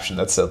a caption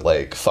that said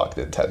like "fuck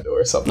Nintendo"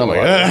 or something. Oh my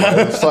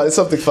god,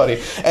 something funny.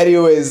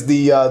 Anyways,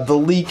 the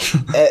leak,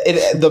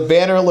 the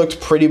banner looked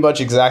pretty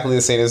much exactly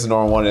the same as the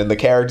normal one, and the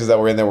characters that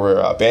were in there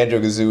were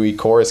Banjo-Kazooie,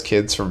 Chorus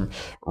Kids from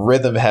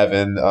Rhythm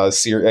Heaven, a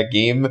series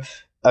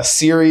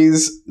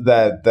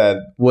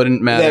that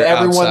wouldn't matter. That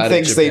everyone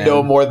thinks they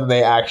know more than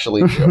they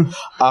actually do.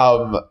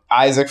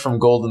 Isaac from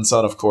Golden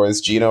Sun, of course,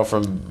 Gino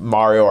from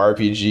Mario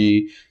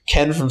RPG,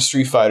 Ken from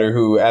Street Fighter,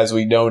 who, as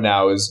we know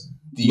now, is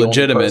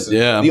legitimate,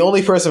 the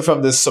only person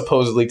from this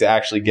supposed leak to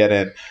actually get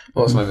in.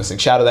 What was I missing?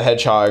 Shadow the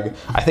Hedgehog.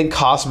 I think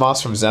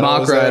Cosmos from Xeno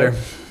was there.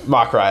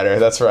 Mach Rider,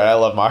 that's right. I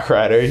love Mach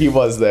Rider. He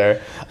was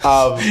there.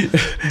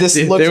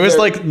 There was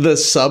like the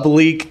sub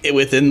leak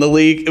within the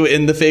leak,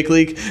 in the fake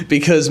leak,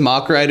 because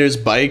Mach Rider's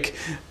bike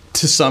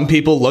to some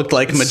people looked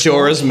like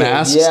Majora's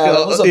Mask. Yeah,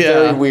 that was a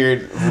very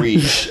weird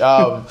reach.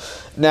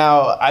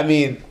 Now, I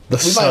mean,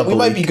 we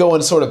might be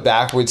going sort of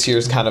backwards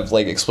here, kind of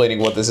like explaining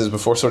what this is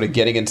before sort of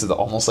getting into the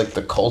almost like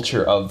the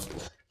culture of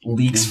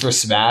leaks for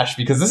Smash,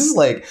 because this is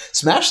like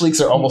Smash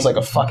leaks are almost like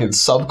a fucking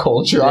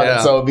subculture on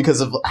its own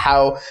because of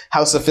how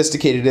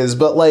sophisticated it is.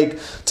 But like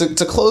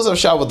to close our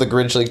shot with the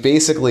Grinch leak,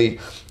 basically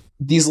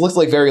these looked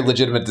like very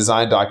legitimate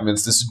design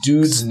documents. This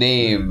dude's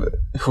name,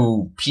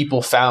 who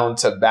people found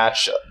to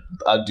match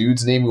a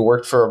dude's name who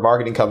worked for a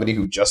marketing company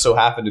who just so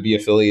happened to be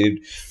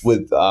affiliated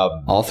with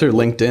all through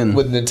LinkedIn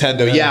with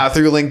Nintendo. Yeah,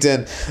 through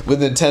LinkedIn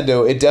with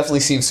Nintendo. It definitely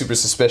seems super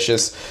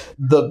suspicious.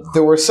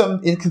 There were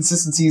some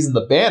inconsistencies in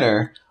the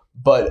banner,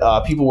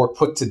 but people were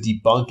quick to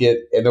debunk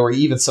it, and there were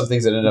even some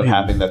things that ended up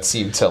happening that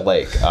seemed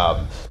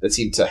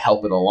to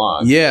help it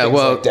along. Yeah, things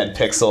well, like dead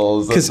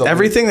pixels, because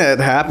everything that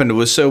happened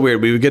was so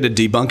weird. We would get a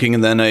debunking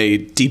and then a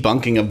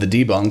debunking of the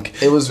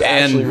debunk. It was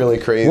actually really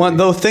crazy.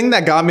 The thing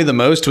that got me the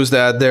most was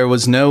that there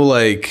was no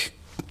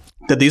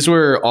that these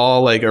were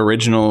all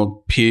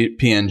original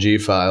PNG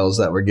files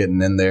that were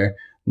getting in there.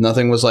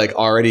 Nothing was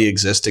already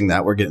existing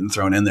that were getting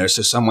thrown in there.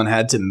 So someone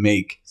had to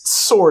make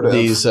sort of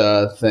these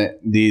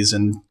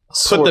and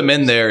put them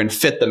in there and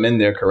fit them in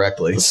there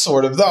correctly.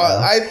 Sort of.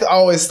 I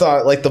always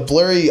thought the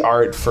blurry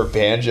art for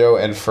Banjo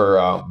and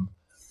for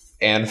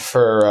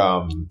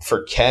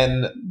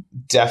Ken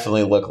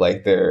definitely look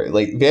like they're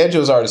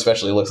Banjo's art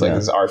especially looks like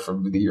his art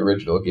from the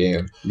original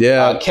game.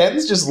 Yeah.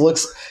 Ken's just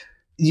looks.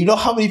 You know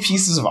how many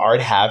pieces of art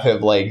have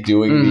him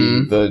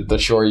doing the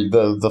shore,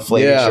 the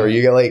flaming shore?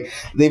 You get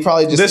they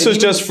probably just. This was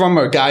just from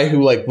a guy who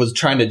was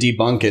trying to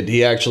debunk it.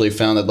 He actually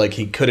found that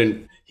he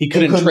couldn't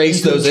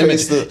trace those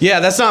images.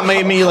 That's not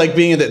me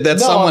being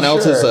that's someone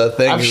else's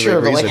thing. I'm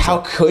sure, but how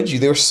could you?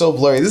 They were so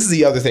blurry. This is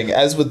the other thing.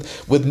 As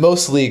with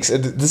most leaks,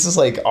 this is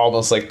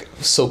almost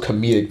so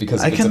comedic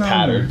because it's a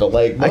pattern. But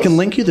I can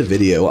link you the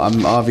video.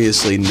 I'm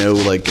obviously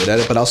good at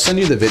it, but I'll send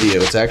you the video.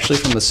 It's actually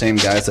from the same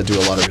guys that do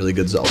a lot of really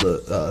good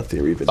Zelda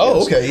theory videos.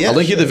 Oh, okay, yeah. I'll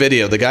link you the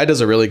video. The guy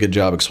does a really good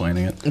job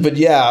explaining it. But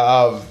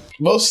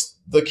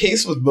the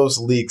case with most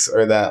leaks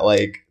are that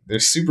they're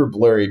super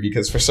blurry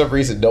because for some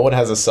reason no one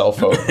has a cell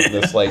phone in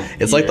this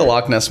it's like the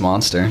Loch Ness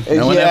monster.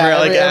 No one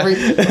every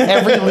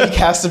leak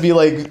has to be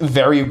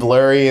very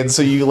blurry, and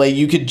so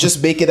you could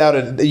just make it out,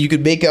 and you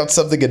could make out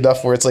something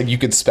enough where it's you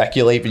could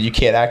speculate but you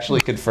can't actually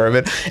confirm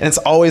it, and it's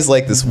always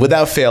like this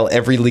without fail.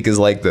 Every leak is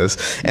like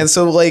this, and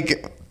so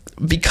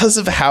because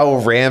of how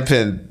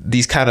rampant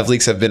these kind of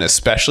leaks have been,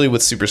 especially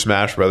with Super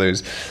Smash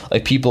Brothers,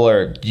 people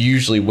are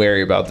usually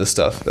wary about this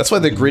stuff. That's why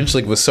the Grinch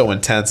leak was so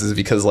intense, is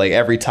because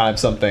every time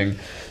something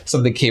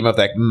came up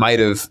that might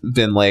have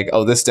been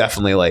oh, this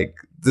definitely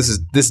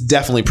this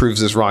definitely proves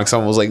this wrong.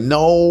 Someone was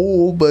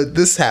no, but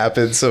this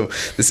happened, so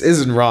this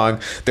isn't wrong.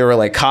 There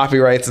were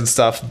copyrights and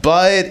stuff,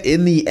 but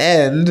in the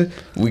end,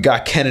 we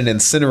got Ken and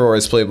Incineroar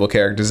as playable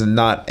characters, and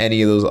not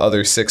any of those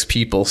other 6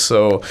 people.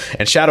 So,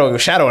 and Shadow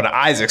and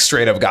Isaac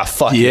straight up got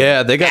fucking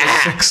they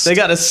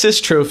got a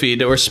assist trophy.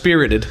 They were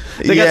spirited.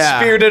 They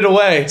got spirited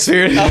away.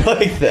 I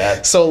like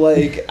that. So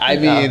I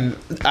mean,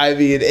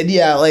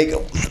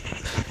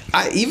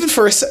 and even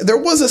there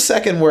was a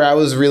second where I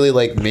was really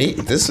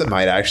this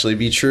might actually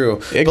be true.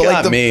 It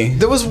got me.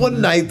 There was one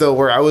night though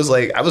where I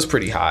was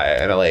pretty high,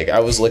 and I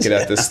was looking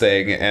at this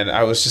thing, and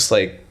I was just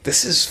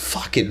this is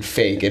fucking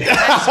fake. It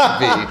has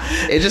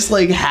to be. It just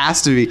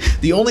has to be.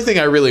 The only thing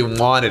I really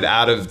wanted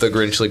out of the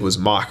Grinch League was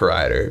Mach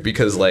Rider,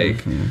 because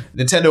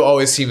Nintendo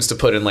always seems to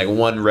put in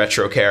one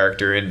retro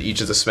character in each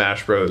of the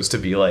Smash Bros to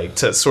be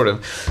to sort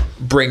of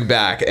bring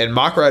back, and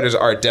Mach Rider's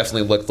art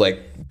definitely looked like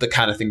the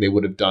kind of thing they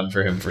would have done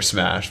for him for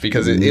Smash,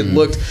 because it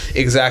looked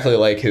exactly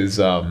like his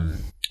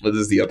what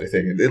is the other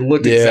thing? It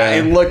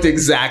looked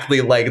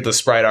exactly like the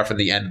sprite art from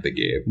the end of the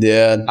game.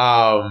 Yeah.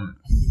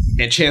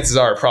 And chances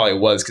are it probably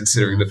was,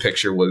 considering the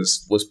picture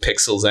was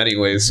pixels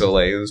anyway. So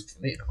it was,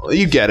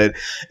 you get it.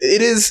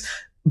 It is,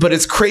 but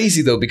it's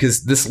crazy though,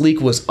 because this leak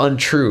was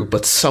untrue,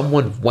 but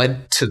someone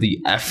went to the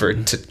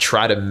effort to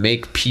try to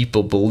make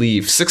people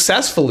believe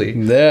successfully.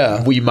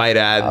 Yeah. We might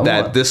add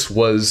that this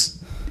was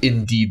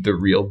indeed the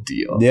real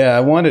deal. Yeah, I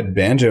wanted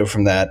Banjo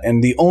from that,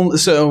 and the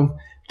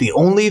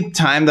only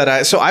time that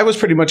I was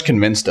pretty much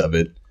convinced of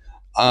it.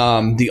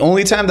 The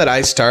only time that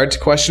I started to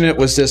question it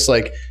was just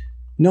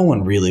no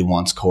one really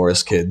wants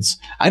Chorus Kids.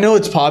 I know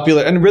it's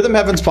popular, and Rhythm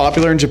Heaven's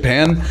popular in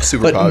Japan,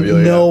 super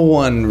popular. No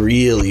one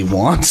really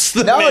wants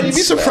them. No, you'd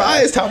be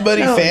surprised how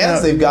many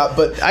fans they've got.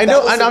 But I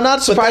know, and I'm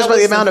not surprised by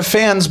the amount of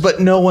fans,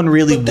 but no one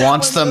really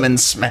wants them in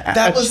Smash.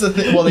 That was the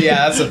thing. Well,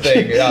 yeah, that's the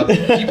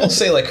thing. People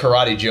say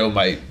Karate Joe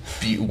might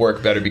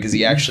work better because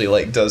he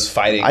actually does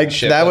fighting.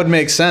 That would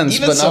make sense,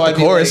 but not the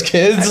Chorus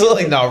Kids.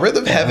 No,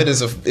 Rhythm Heaven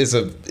is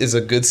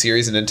a good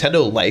series, and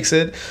Nintendo likes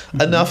it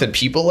enough, and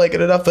people like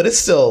it enough. But it's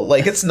still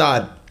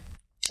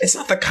it's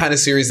not the kind of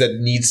series that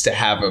needs to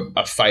have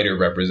a fighter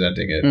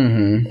representing it.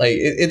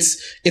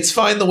 It's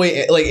fine the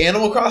way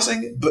Animal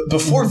Crossing, but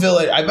before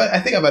Village, I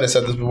think I might have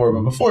said this before,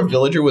 but before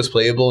Villager was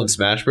playable in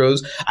Smash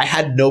Bros, I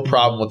had no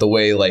problem with the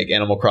way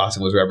Animal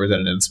Crossing was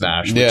represented in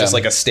Smash, with just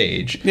a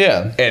stage,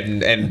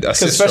 and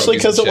especially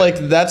because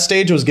that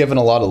stage was given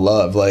a lot of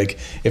love.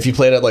 If you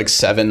played at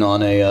 7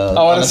 on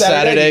a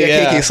Saturday,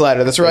 KK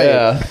Slider, that's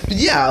right.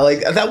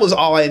 That was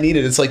all I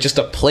needed. It's just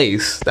a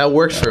place that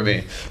worked for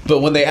me. But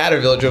when they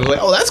added Villager, I was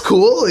oh, that's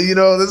cool.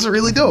 That's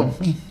really dope.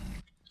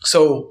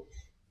 So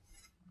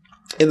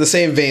in the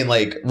same vein,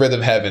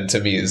 Rhythm Heaven to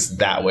me is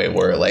that way,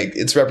 where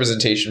its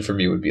representation for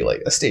me would be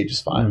a stage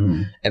is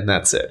fine and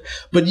that's it.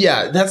 But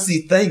yeah, that's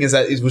the thing, is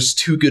that it was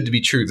too good to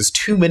be true. There's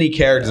too many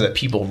characters that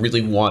people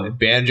really wanted.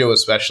 Banjo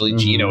especially,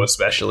 Geno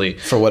especially,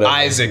 for whatever,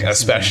 Isaac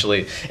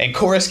especially, and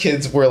Chorus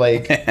Kids were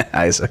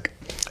Isaac.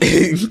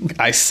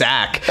 I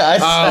sack.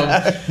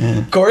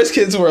 Chorus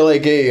Kids were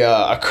like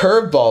a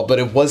curveball, but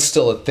it was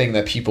still a thing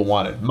that people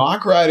wanted.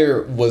 Mock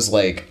Rider was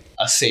like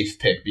a safe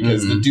pick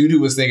because the dude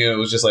who was thinking it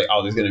was just like,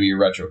 oh, there's going to be a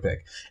retro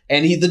pick.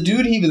 And the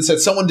dude even said,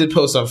 someone did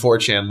post on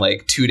 4chan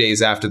like 2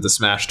 days after the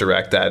Smash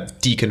Direct that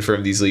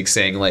deconfirmed these leaks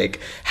saying like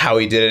how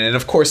he did it. And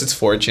of course it's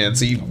 4chan,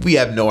 so we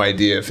have no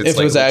idea if it's if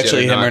it was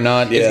actually him or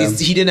not. Yeah.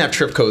 He didn't have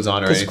trip codes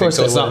on or anything, of course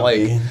so it's not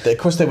like... Of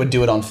course they would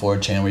do it on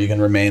 4chan where you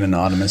can remain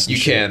anonymous. You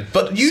can.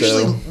 But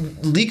usually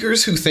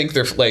leakers who think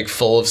they're like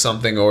full of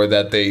something or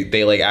that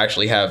they like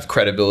actually have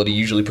credibility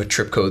usually put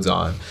trip codes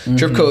on.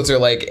 Trip codes are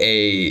like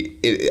a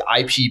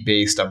IP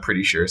based, I'm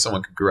pretty sure,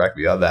 someone could correct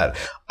me on that,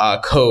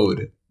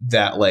 code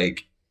that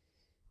like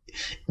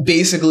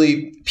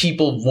basically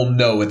people will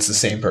know it's the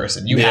same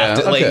person. You have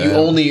to like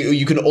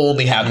you can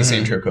only have the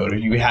same trip code,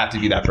 and you have to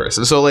be that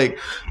person. So like,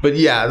 but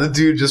yeah, the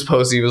dude just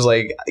posted, he was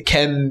like,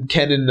 Ken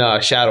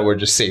and Shadow were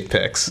just safe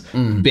picks.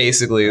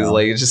 Basically, it's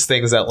like, it's just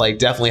things that like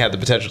definitely had the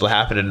potential to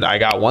happen. And I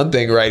got one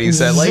thing right. He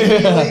said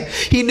like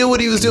he knew what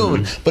he was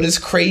doing. But it's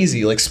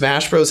crazy. Like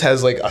Smash Bros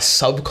has like a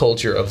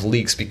subculture of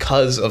leaks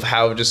because of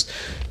how just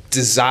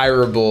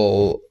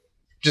desirable,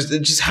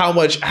 just how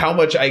much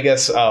I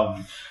guess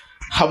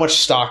how much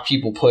stock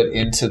people put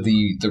into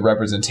the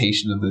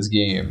representation of this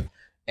game.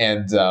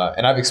 And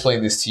I've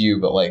explained this to you,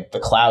 but like the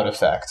Cloud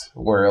effect,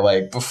 where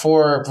like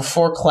before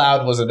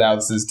Cloud was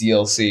announced as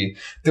DLC,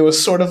 there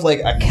was sort of like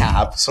a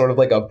cap, sort of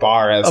like a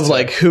bar as of to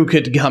like who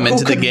could come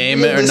into the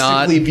game or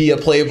not, be a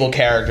playable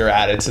character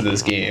added to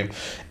this game.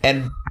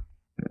 And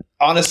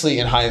honestly,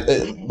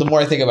 the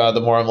more I think about it,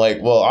 the more I'm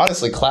like, well,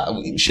 honestly, Cloud,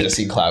 we should have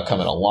seen Cloud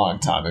coming a long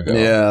time ago.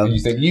 Yeah. And you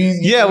think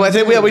well, I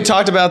think we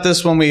talked about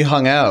this when we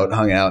hung out,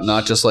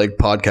 not just like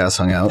podcast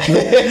hung out.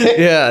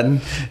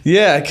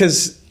 Yeah,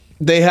 because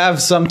they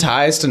have some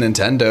ties to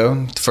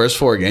Nintendo. The first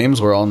 4 games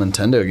were all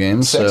Nintendo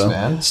games. Six,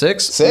 man.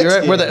 Six?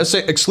 You're right. Were they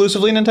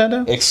exclusively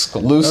Nintendo?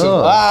 Exclusive.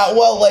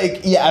 Well,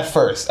 like, yeah, at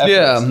first. I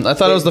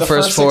thought it was the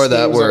first 4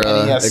 that were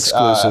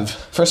exclusive.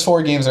 First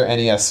 4 games are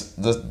NES.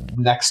 The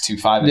next 2,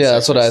 5, and 6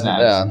 that's what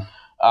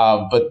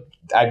but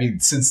I mean,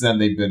 since then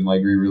they've been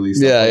like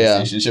re-released on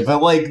PlayStation. Yeah.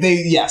 But like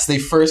they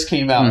first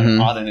came out on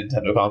a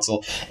Nintendo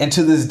console, and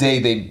to this day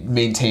they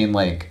maintain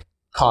like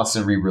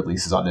constant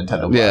re-releases on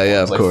Nintendo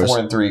platforms. Of like course. 4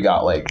 and 3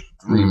 got like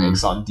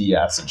remakes on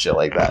DS and shit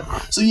like that.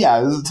 So yeah,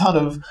 there's a ton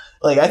of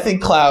like, I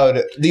think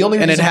Cloud, the only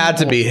reason, and it had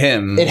to be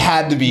him. It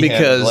had to be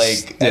because him.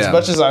 Like as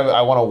much as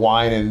I want to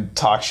whine and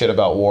talk shit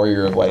about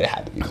Warrior of Light, it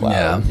had to be Cloud.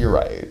 Yeah. You're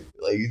right.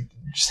 Like it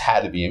just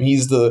had to be him.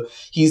 He's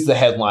the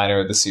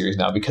headliner of the series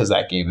now because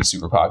that game is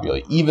super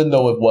popular, even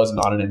though it wasn't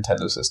on a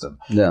Nintendo system.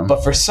 Yeah.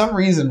 But for some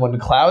reason, when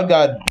Cloud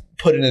got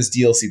put in as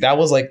DLC, that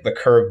was like the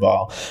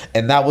curveball,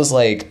 and that was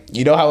like,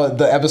 you know how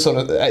the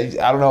episode,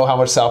 I don't know how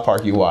much South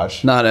Park you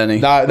watch. Not any.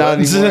 Not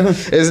anymore.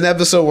 There's an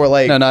episode where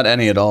like not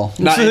any at all.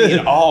 Not any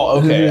at all.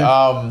 Okay.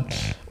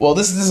 Well,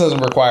 this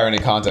doesn't require any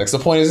context. The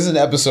point is, this is an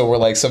episode where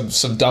like some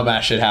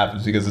dumbass shit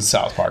happens because it's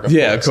South Park.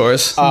 Of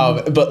course.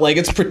 But like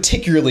it's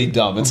particularly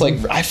dumb. It's like,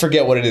 I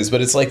forget what it is,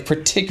 but it's like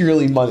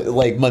particularly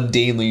like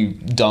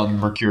mundanely dumb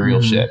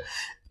mercurial shit.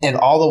 And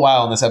all the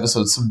while in this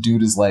episode, some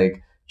dude is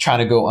like trying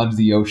to go under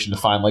the ocean to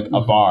find like a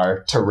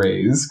bar to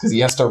raise, because he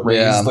has to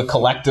raise the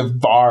collective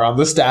bar on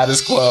the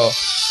status quo,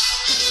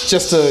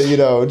 just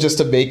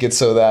to make it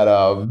so that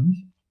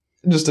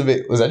was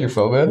that your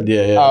phone, man?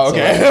 Yeah. Oh,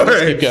 okay. So,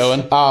 right. Keep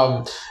going.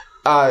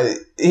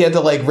 He had to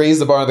like raise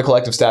the bar on the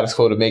collective status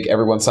quo to make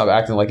everyone stop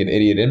acting like an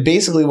idiot. And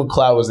basically when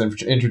Cloud was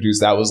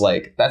introduced, that was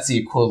like, that's the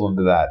equivalent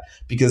to that,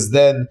 because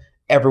then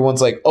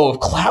everyone's like, oh, if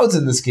Cloud's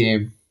in this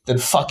game, then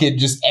fucking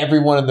just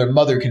everyone and their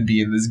mother can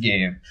be in this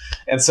game.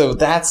 And so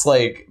that's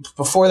like,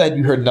 before that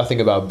you heard nothing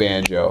about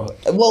Banjo.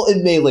 Well,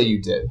 in Melee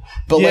you did.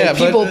 But like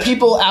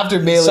people after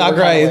Melee,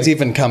 Sakurai has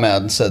even come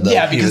out and said that.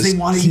 Yeah, because they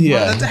wanted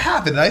that to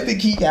happen. And I think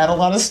he had a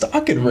lot of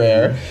stock in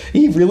Rare.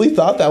 He really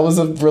thought that was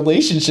a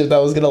relationship that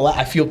was going to last.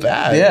 I feel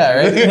bad. Yeah,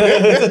 right?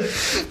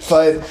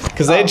 But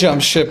because they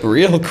jumped ship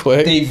real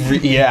quick. They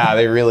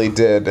really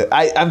did.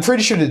 I'm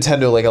pretty sure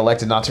Nintendo like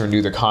elected not to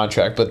renew their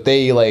contract, but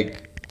they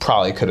like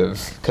probably could have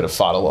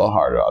fought a little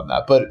harder on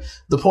that. But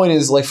the point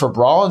is, like, for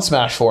Brawl and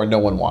Smash 4, no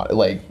one wanted,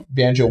 like,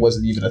 Banjo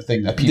wasn't even a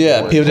thing that people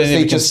people didn't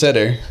even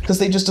consider, because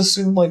they just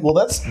assumed like, well,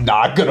 that's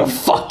not gonna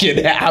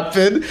fucking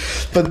happen.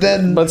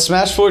 But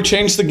Smash 4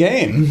 changed the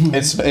game.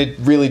 It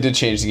really did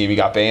change the game. We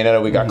got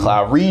Bayonetta, we got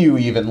Cloud. Ryu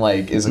even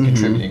like is a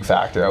contributing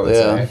factor, I would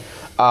say.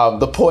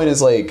 The point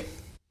is, like,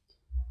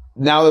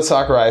 now that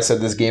Sakurai said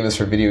this game is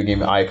for video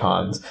game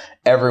icons,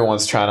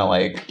 everyone's trying to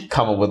like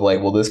come up with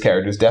like, well, this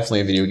character is definitely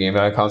a video game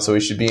icon, so he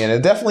should be in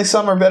it. Definitely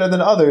some are better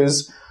than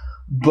others,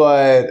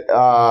 but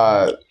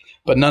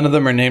none of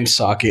them are named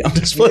Saki on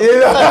display.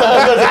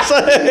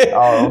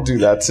 Oh, don't do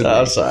that to me.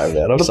 I'm sorry,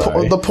 man. I'm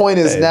sorry. The point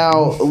is,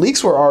 now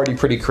leaks were already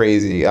pretty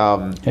crazy.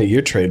 Hey,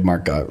 your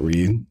trademark got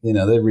they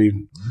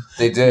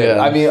did.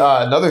 Yeah. I mean,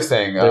 another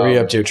thing, they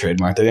re-upped your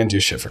trademark. They didn't do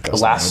shit for custom.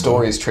 The Last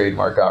Story's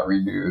trademark got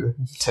renewed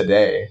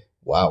today.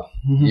 Wow.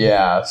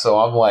 Yeah, so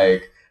I'm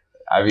like,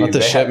 I mean, What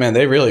the shit, man?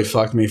 They really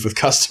fucked me with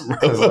custom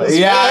robos.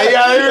 Yeah,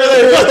 they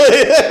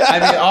really. I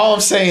mean, all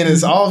I'm saying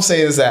is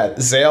that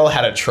Zale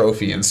had a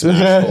trophy in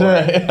Smash 4.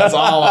 That's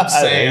all I'm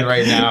saying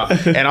right now.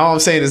 And all I'm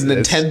saying is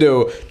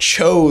Nintendo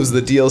chose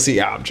the DLC.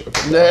 Yeah, I'm joking.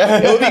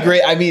 It would be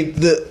great. I mean,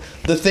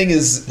 the thing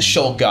is,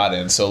 Shulk got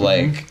in, so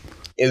like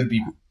it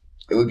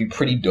would be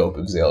pretty dope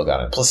if Zale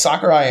got in. Plus,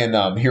 Sakurai and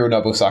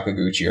Hironobu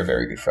Sakaguchi are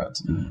very good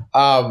friends.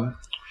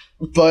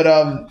 But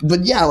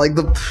yeah, like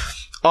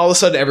all of a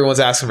sudden everyone's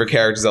asking for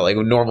characters that like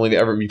would normally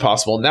never be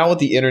possible. Now with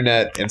the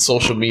internet and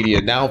social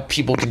media, now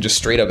people can just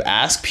straight up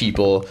ask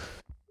people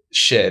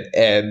shit,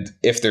 and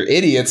if they're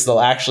idiots, they'll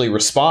actually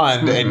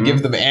respond and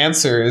give them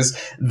answers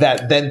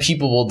that then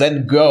people will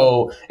then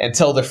go and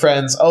tell their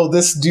friends, oh,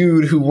 this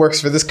dude who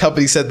works for this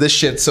company said this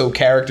shit, so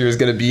character is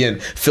going to be in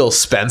Phil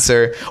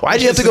Spencer.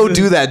 Why'd you have to go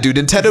do that, dude?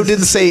 Nintendo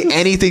didn't say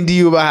anything to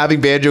you about having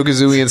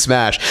Banjo-Kazooie in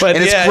Smash. But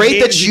and it's great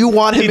that you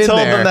want him in there. He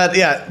told them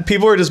that,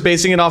 people were just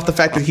basing it off the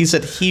fact that he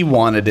said he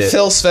wanted it.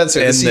 Phil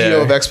Spencer, the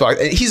CEO of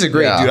Xbox. He's a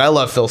great dude. I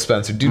love Phil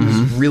Spencer. Dude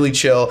is really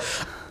chill.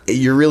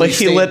 You're really like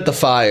he lit the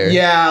fire.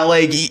 Yeah,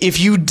 like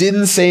if you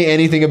didn't say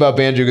anything about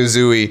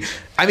Banjo-Kazooie,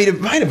 I mean, it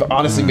might have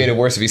honestly made it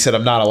worse if he said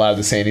I'm not allowed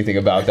to say anything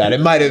about that.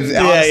 It might have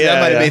that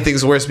might have made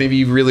things worse. Maybe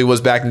he really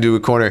was backed into a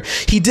corner.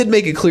 He did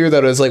make it clear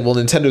that it was like, well,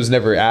 Nintendo's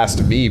never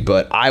asked me,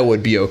 but I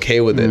would be okay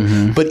with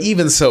it. But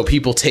even so,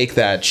 people take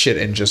that shit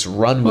and just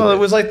run with it. Well, it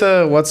was like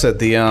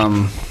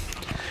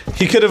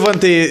he could have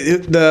went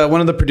the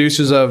one of the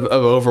producers of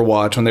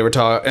Overwatch when they were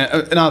talking,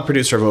 not the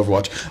producer of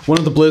Overwatch, one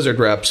of the Blizzard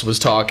reps was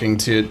talking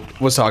to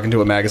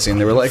a magazine.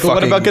 They were like, well,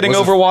 what about getting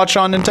Overwatch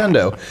on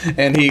Nintendo?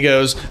 And he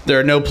goes, there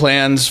are no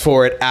plans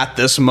for it at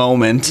this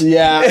moment.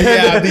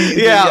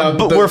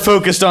 But we're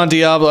focused on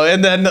Diablo.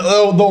 And then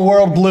the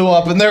world blew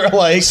up and they're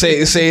like, say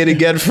it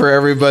again for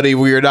everybody.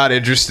 We are not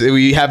interested.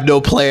 We have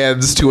no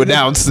plans to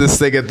announce this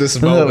thing at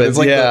this moment. It's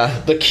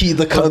like the key,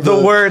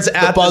 the words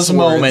at this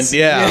moment.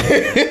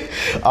 Yeah.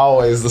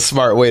 Always the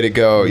smart way to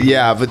go.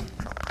 Yeah, but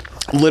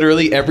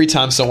literally every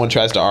time someone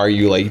tries to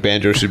argue like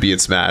Banjo should be in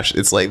Smash,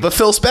 it's like, but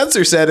Phil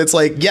Spencer said, it's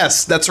like,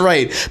 yes, that's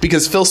right,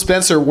 because Phil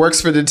Spencer works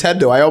for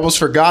Nintendo. I almost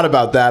forgot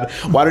about that.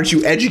 Why don't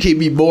you educate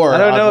me more? I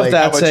don't know if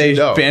that's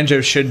a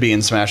Banjo should be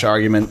in Smash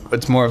argument.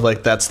 It's more of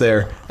like that's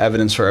their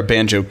evidence for a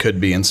Banjo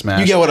could be in Smash.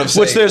 You get what I'm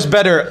saying? Which there's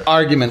better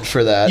argument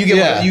for that. You get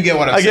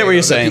what I'm saying. I get what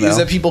you're saying. Is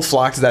that people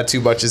flock to that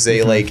too much to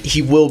say like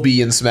he will be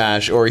in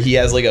Smash or he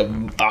has like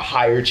a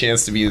higher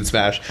chance to be in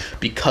Smash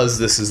because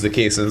this is the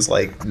case, and it's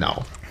like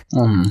no.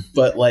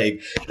 But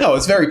like no,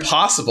 it's very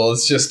possible.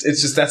 It's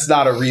just that's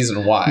not a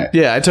reason why.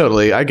 Yeah,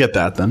 I get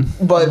that then.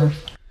 But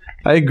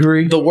I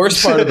agree. The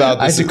worst part about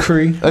this, I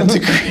decree.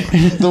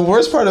 The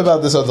worst part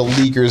about this are the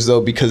leakers, though,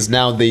 because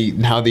now they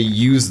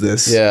use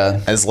this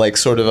as like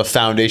sort of a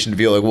foundation to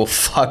be like, well,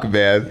 fuck,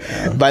 man,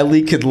 my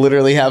leak could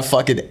literally have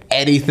fucking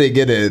anything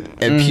in it,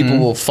 and people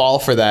will fall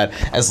for that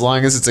as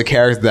long as it's a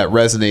character that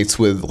resonates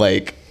with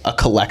like a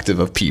collective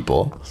of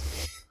people.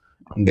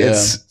 Yeah.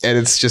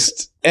 It's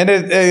just. And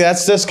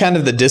that's just kind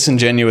of the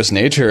disingenuous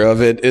nature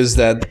of it, is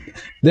that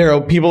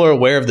people are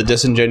aware of the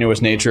disingenuous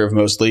nature of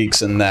most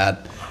leaks, and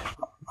that,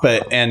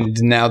 and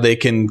now they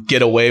can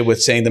get away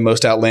with saying the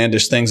most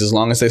outlandish things as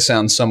long as they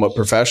sound somewhat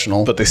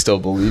professional. But they still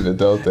believe it,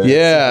 don't they?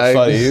 Yeah,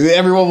 funny.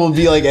 Everyone will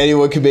be like,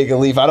 anyone can make a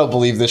leak. I don't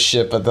believe this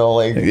shit, but they'll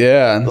like,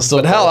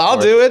 but hell, I'll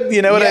do it.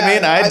 You know what I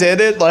mean? I did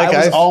it. Like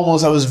I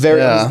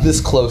was this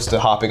close to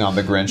hopping on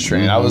the Grinch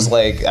train. I was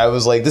like,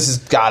 this has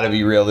got to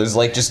be real. There's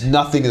like just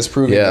nothing is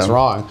proving this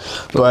wrong.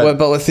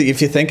 But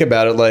if you think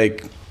about it,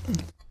 like,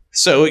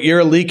 so you're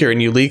a leaker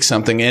and you leak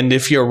something, and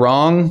if you're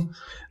wrong,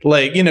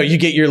 like, you know, you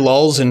get your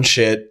lulls and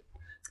shit,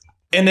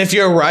 and if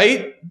you're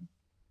right,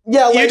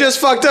 you just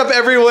fucked up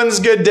everyone's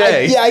good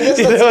day. I guess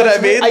you know what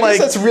I mean. I guess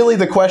that's really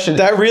the question.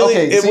 That really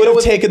it would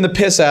have taken the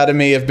piss out of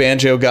me if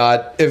Banjo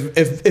got if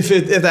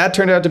that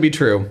turned out to be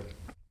true.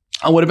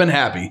 I would have been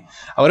happy.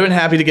 I would have been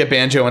happy to get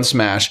Banjo and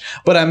Smash,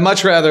 but I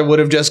much rather would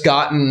have just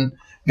gotten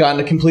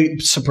a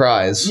complete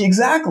surprise.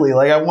 Exactly.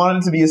 Like, I wanted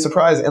it to be a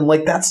surprise. And,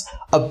 like, that's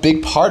a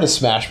big part of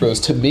Smash Bros.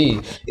 To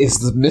me, is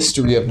the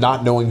mystery of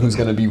not knowing who's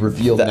going to be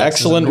revealed next. The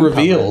excellent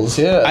reveals,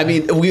 yeah. I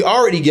mean, we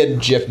already get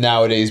GIF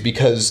nowadays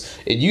because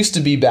it used to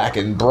be back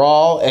in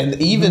Brawl,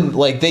 and even,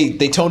 like, they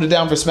toned it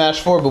down for Smash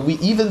 4, but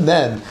even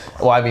then,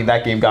 well, I mean,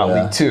 that game got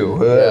leaked too.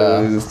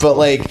 But,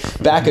 like,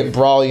 back in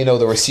Brawl, you know,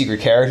 there were secret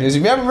characters.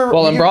 You remember?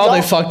 Well, in Brawl,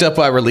 they fucked up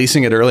by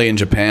releasing it early in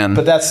Japan.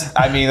 But that's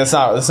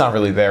not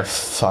really their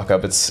fuck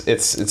up.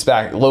 It's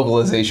back.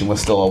 Localization was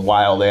still a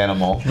wild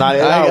animal. Not a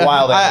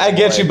wild animal. I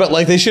get you, but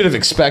like they should have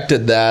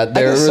expected that.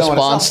 Their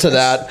response to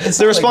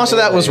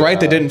that was right.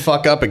 They didn't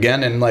fuck up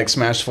again in like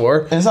Smash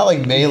 4. And it's not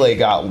like Melee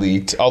got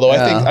leaked. Although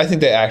I think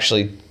they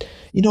actually,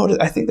 You know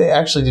what? I think they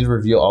actually did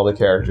reveal all the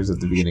characters at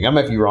the beginning. I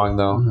might be wrong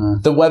though.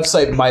 The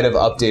website might have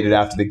updated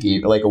after the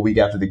game, like a week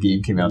after the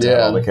game came out, to have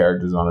all the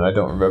characters on it. I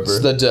don't remember.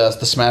 The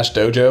Smash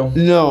Dojo.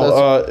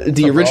 No,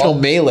 the original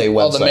Brawl? Melee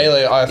website. Oh, the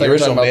Melee. I The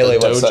original Melee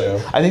Dojo.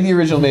 website. I think the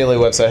original Melee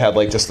website had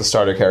like just the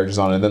starter characters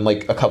on it. And then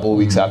like a couple of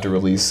weeks after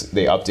release,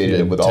 they updated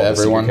it with all the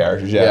secret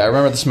characters. Yeah, I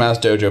remember the Smash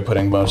Dojo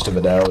putting most of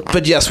it out.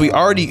 But yes, we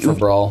already for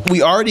Brawl.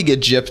 We already get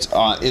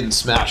gypped in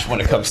Smash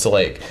when it comes to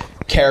like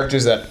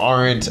characters that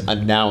aren't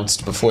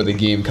announced before the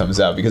game comes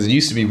out, because it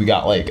used to be we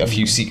got like a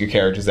few secret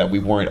characters that we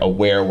weren't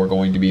aware were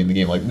going to be in the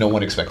game. Like no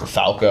one expected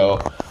Falco,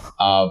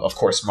 of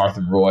course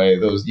Martha Roy,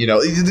 those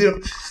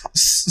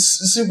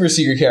super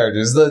secret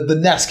characters, the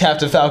NES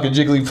Captain Falcon,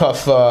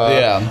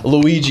 Jigglypuff,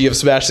 Luigi of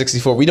Smash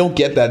 64. We don't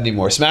get that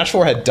anymore. Smash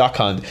 4 had Duck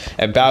Hunt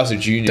and Bowser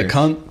Jr.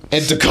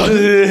 And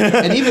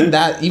even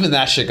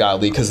that shit got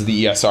leaked because of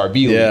the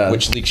ESRB leak,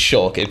 which leaked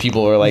Shulk, and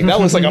people were like, that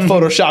looks like a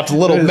photoshopped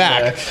little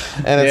Mac.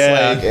 And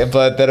it's like,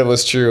 but then it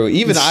was true.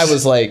 Even I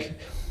was like,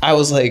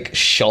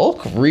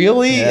 Shulk,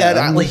 really?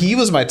 Yeah. And he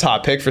was my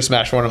top pick for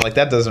Smash 4. And I'm like,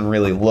 that doesn't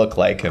really look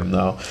like him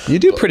though. You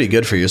do pretty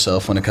good for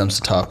yourself when it comes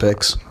to top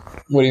picks.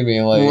 What do you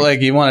mean? Like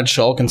you wanted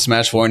Shulk in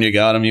Smash 4 and you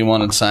got him. You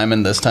wanted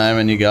Simon this time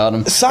and you got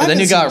him. And then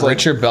you got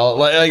Richard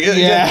Bell.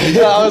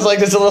 I was like,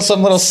 there's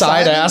some little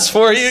side ass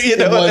for you. You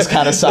know? It was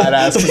kind of side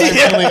ass.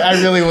 I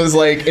really was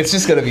like, it's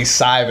just gonna be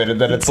Simon, and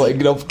then it's like,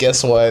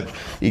 guess what?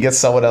 You get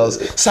someone else.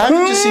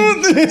 Simon just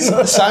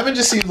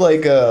seemed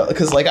like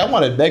because like I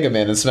wanted Mega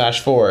Man in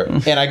Smash 4,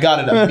 and I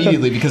got it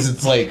immediately because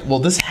it's like, well,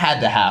 this had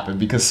to happen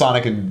because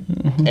Sonic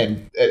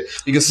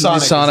because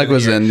Sonic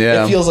was in.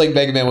 Yeah, it feels like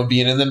Mega Man would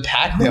be in, and then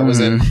Pac-Man was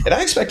in, and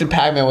I expected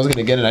Pac-Man was going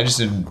to get it. I just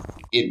didn't.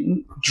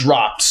 It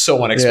dropped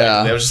so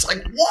unexpectedly. I was just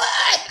like,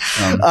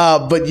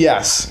 what? But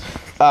yes,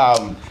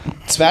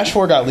 Smash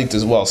 4 got leaked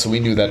as well, so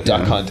we knew that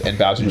Duck Hunt and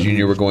Bowser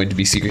Jr. were going to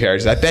be secret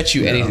characters. I bet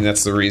you anything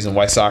that's the reason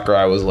why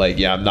Sakurai was like,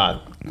 yeah, I'm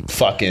not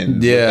fucking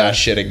with that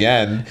shit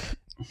again.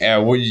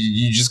 And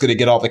you just gonna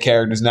get all the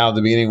characters now at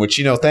the beginning,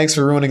 which, thanks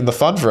for ruining the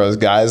fun for us,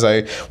 guys.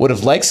 I would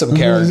have liked some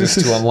characters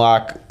to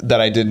unlock that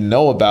I didn't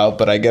know about,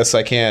 but I guess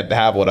I can't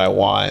have what I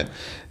want.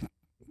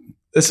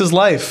 This is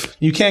life.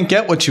 You can't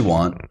get what you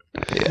want.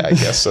 Yeah, I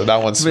guess so.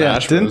 That one's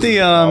Smash. Didn't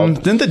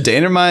the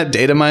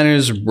data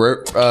miners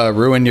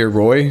ruin your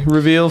Roy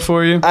reveal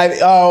for you?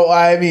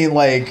 I mean,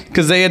 like,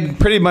 because they had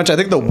pretty much, I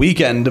think the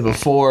weekend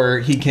before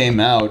he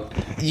came out,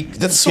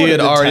 that's sort of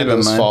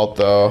Nintendo's fault,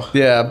 though.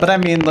 Yeah, but I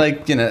mean,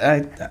 like,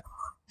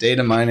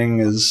 data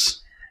mining is.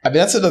 I mean,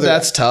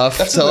 that's tough.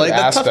 That's another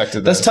aspect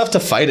of this. That's tough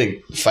to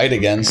fight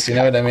against. You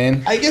know what I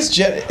mean? I guess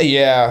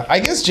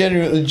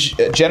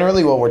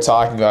generally what we're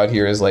talking about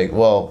here is like,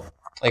 well,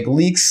 like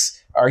leaks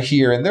are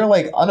here and they're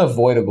like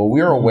unavoidable.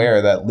 We're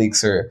aware that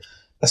leaks are,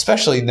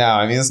 especially now.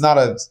 I mean,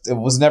 it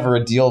was never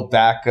a deal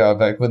back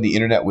when the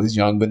internet was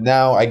young, but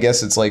now I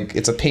guess it's like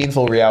it's a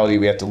painful reality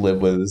we have to live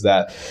with. Is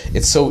that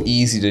it's so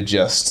easy to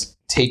just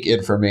take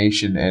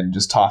information and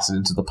just toss it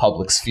into the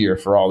public sphere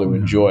for all to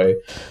enjoy.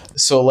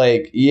 So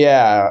like,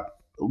 yeah,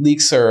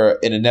 leaks are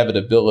an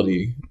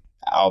inevitability,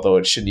 although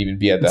it shouldn't even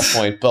be at that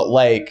point. But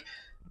like,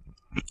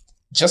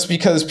 just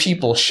because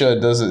people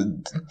should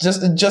doesn't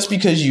just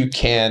because you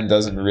can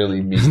doesn't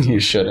really mean you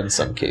should in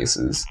some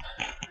cases.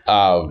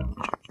 I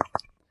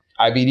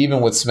mean, even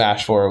with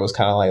Smash 4, it was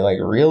kind of like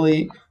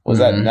really? Was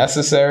that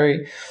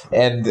necessary?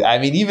 And I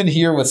mean, even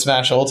here with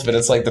Smash Ultimate,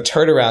 it's like the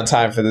turnaround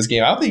time for this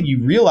game. I don't think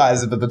you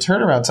realize it, but the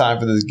turnaround time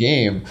for this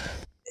game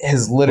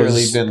has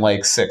literally been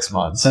like 6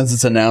 months since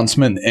its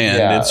announcement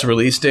and its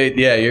release date.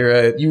 Yeah, you're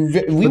right.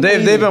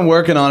 They've been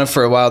working on it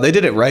for a while. They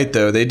did it right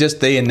though.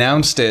 They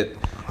announced it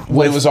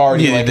when it was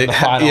already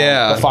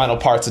the final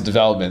parts of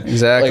development.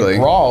 Exactly. Like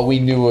Brawl, we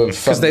knew of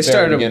from the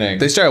very beginning.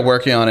 They started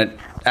working on it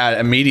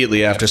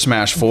immediately after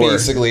Smash 4.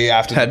 Basically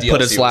after had the DLC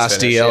put its last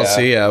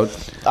DLC out.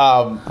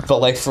 But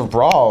like for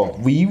Brawl,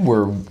 we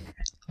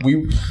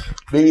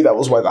maybe that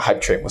was why the hype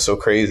train was so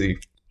crazy,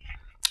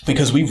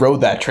 because we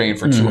rode that train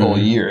for 2 whole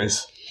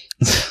years.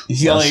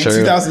 Like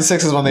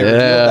 2006 is when they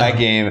revealed that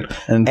game,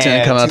 and it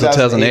didn't come out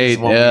until 2008.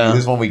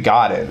 Is when we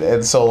got it,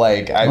 and so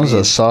like I was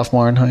a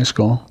sophomore in high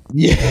school.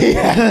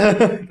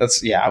 I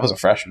was a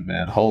freshman,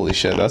 man. Holy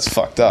shit, that's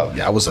fucked up.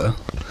 Yeah, that was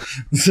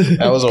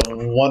a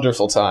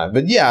wonderful time.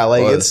 But yeah,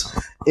 like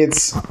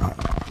it's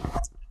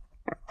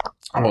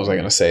what was I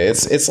gonna say?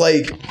 It's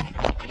like,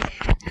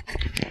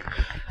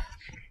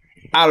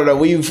 I don't know.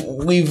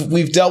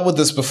 We've dealt with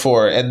this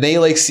before, and they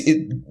like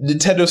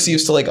Nintendo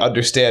seems to like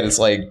understand. It's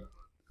like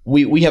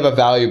we have a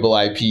valuable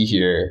IP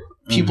here.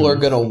 People are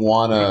gonna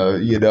wanna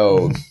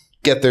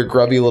get their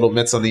grubby little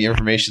mitts on the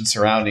information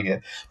surrounding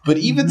it. But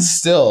even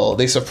still,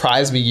 they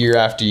surprise me year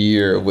after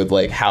year with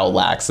like how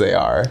lax they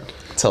are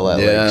to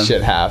let like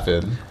shit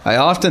happen. I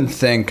often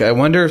think, I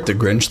wonder if the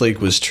Grinch leak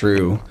was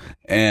true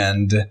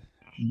and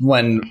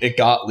when it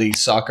got leaked,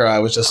 Sakurai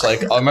was just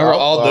like, oh, remember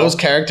all those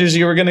characters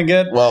you were gonna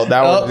get? Well,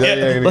 now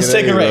let's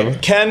take it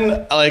right.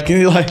 Ken, like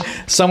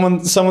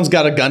someone's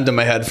got a gun to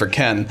my head for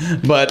Ken,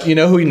 but you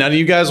know who none of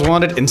you guys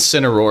wanted?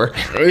 Incineroar.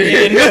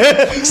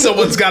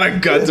 Someone's got a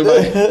gun to my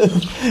head.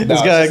 He's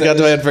got a gun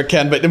to my head for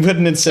Ken, but put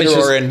an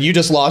Incineroar in. You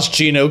just lost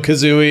Gino,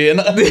 Kazooie, and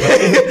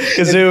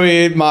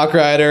Kazooie, Mach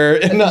Rider,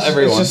 and not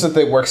everyone. It's just that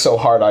they worked so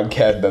hard on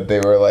Ken that they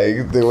were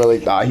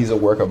like, nah, he's a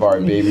work of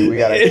art, baby. We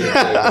gotta keep it in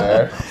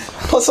there.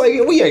 Plus, like,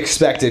 we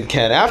expected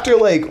Ken after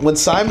like when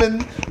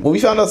we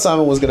found out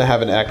Simon was gonna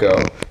have an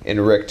Echo in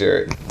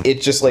Richter.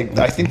 It just like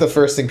I think the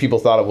first thing people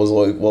thought of was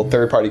like, well,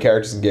 third-party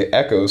characters can get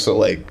Echoes, so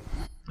like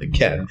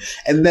Ken.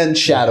 And then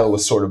Shadow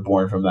was sort of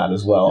born from that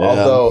as well. Yeah.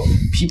 Although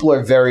people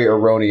are very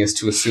erroneous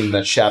to assume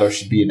that Shadow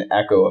should be an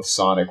echo of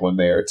Sonic when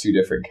they are two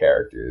different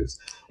characters.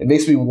 It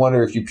makes me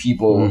wonder if you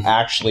people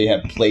actually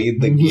have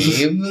played the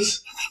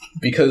games,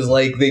 because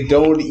like they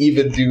don't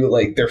even do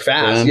like they're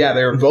fast. Yeah,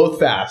 they're both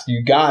fast.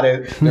 You got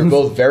it. They're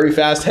both very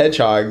fast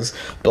hedgehogs.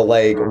 But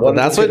like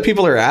that's what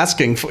people are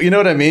asking for. You know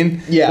what I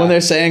mean? Yeah. When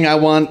they're saying I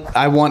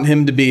want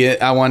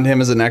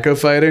him as an Echo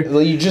fighter.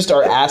 Well, you just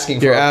are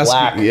asking for a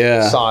black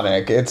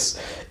Sonic. It's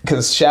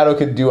because Shadow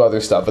can do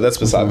other stuff, but that's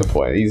beside the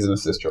point. He's an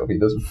assist trophy.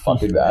 It doesn't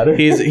fucking matter.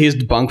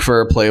 He's bunk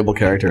for a playable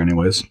character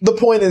anyways. The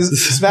point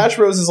is, Smash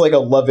Bros. Is like a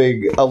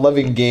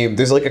loving game.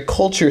 There's like a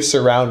culture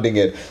surrounding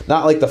it.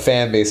 Not like the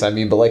fan base, I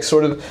mean, but like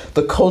sort of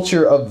the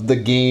culture of the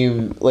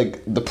game,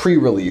 like the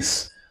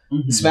pre-release.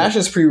 Mm-hmm.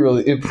 Smash's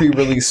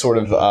pre-release sort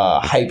of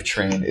hype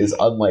train is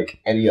unlike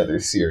any other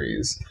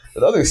series.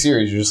 With other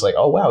series, you're just like,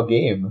 oh wow,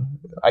 game.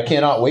 I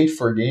cannot wait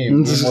for a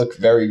game. These look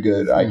very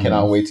good. I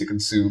cannot wait to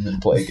consume and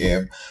play a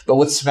game. But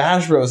with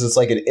Smash Bros, it's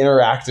like an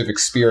interactive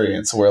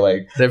experience where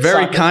like they're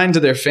very kind to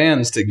their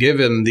fans to give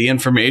them the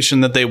information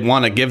that they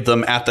want to give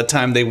them at the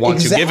time they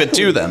want to give it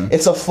to them.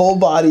 It's a full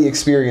body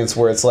experience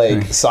where it's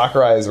like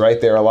Sakurai is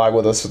right there along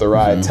with us for the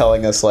ride,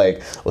 telling us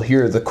like, well,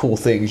 here are the cool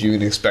things you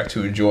can expect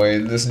to enjoy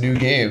in this new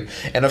game.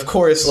 And of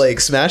course, like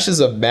Smash is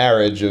a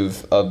marriage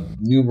of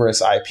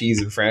numerous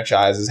IPs and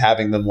franchises,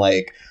 having them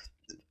like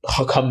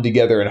come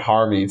together in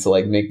harmony to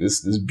like make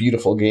this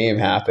beautiful game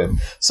happen.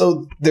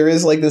 So there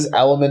is like this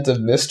element of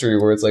mystery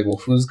where it's like,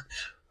 well,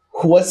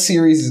 what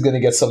series is going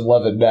to get some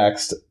love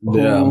next?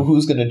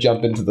 Who's going to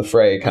jump into the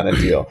fray, kind of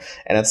deal?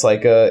 And it's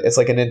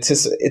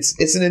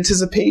an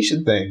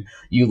anticipation thing.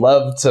 You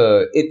love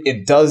to.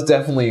 It does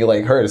definitely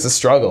like hurt. It's a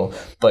struggle,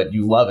 but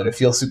you love it. It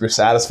feels super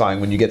satisfying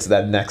when you get to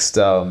that next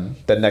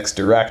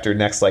direct or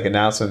next like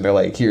announcement. They're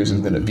like, here's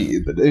who's going to be.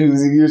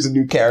 Here's a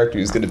new character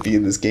who's going to be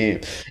in this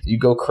game. You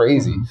go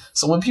crazy.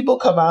 So when people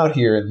come out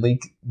here and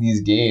leak these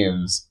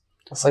games,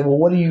 it's like, well,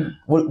 what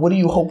do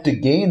you hope to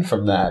gain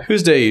from that?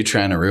 Whose day are you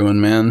trying to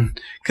ruin, man?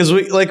 Because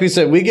we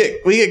said, we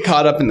get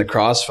caught up in the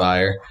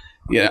crossfire.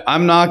 Yeah,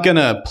 I'm not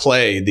gonna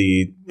play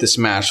the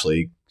Smash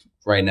League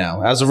right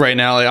now. As of right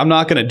now, like, I'm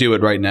not gonna do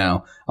it right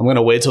now. I'm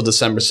gonna wait till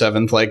December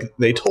 7th, like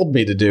they told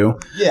me to do.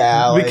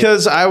 Yeah,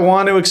 because I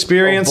want to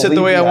experience it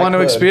the way I want to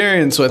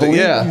experience with it.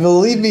 Yeah,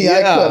 believe me,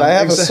 I could. I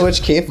have a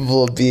Switch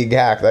capable of being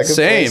hacked. I could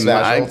play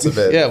Smash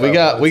Ultimate. Yeah, we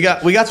got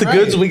the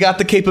goods, we got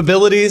the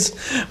capabilities.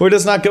 We're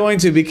just not going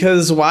to,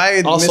 because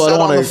why miss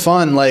out on the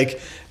fun? Like,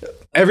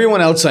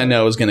 everyone else I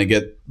know is going to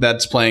get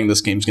that's playing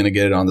this game is going to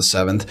get it on the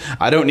 7th.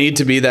 I don't need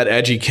to be that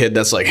edgy kid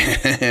that's like,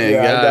 hey,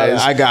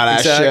 guys, I got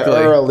that shit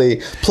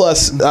early.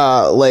 Plus,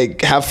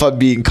 like, have fun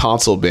being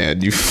console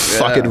banned. You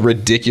fucking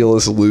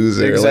ridiculous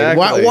loser. Exactly.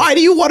 Like, why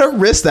do you want to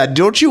risk that?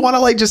 Don't you want to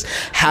like just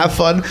have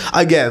fun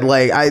again?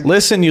 Like,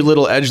 listen, you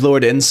little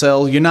edgelord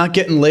incel, you're not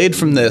getting laid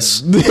from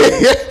this.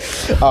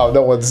 Oh,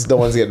 no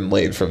one's getting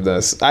laid from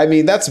this. I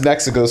mean, that's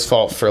Mexico's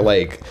fault for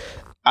like.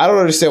 I don't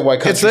understand why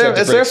countries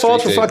it's their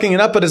fault for fucking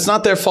it up, but it's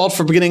not their fault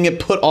for getting it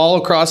put all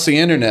across the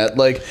internet.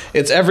 Like,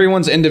 it's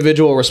everyone's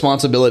individual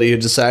responsibility who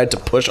decided to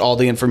push all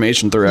the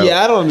information throughout.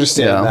 Yeah, I don't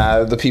understand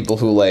that. The people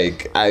who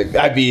like,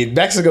 I mean,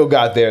 Mexico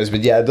got theirs,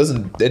 but yeah, it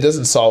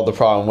doesn't solve the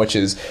problem, which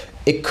is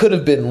it could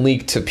have been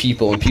leaked to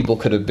people, and people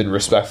could have been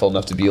respectful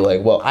enough to be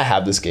like, well, I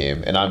have this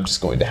game, and I'm just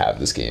going to have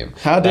this game.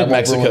 How did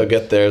Mexico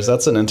get theirs?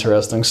 That's an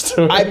interesting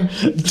story. I'm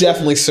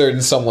definitely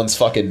certain someone's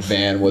fucking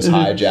van was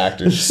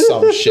hijacked or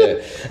some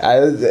shit.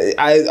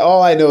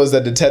 All I know is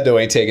that Nintendo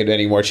ain't taking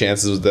any more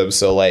chances with them,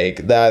 so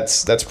like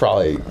that's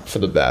probably for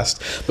the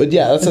best. But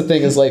yeah, that's the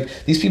thing, is like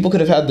these people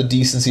could have had the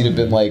decency to have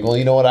been like, well,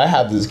 you know what, I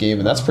have this game,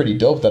 and that's pretty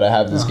dope that I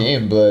have this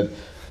game, but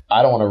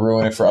I don't want to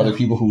ruin it for other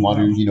people who want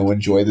to,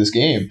 enjoy this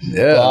game.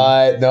 Yeah.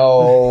 But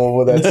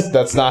no,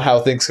 that's not how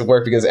things can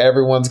work, because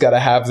everyone's got to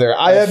have their.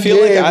 I have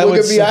game.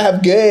 Like I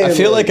have game. I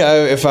feel like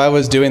if I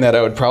was doing that,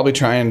 I would probably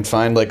try and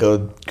find like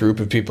a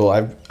group of people.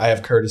 I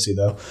have courtesy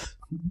though,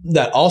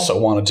 that also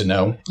wanted to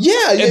know.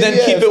 Yeah, and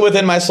then keep it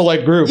within my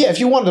select group. Yeah, if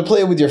you wanted to play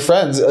it with your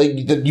friends, like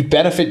you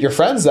benefit your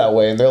friends that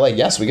way, and they're like,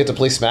 yes, we get to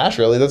play Smash.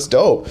 Really, that's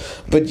dope.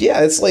 But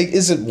yeah, it's like,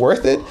 is it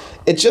worth it?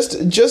 It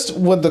just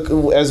when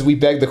as we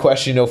beg the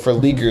question, for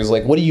leakers,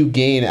 like, what do you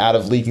gain out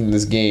of leaking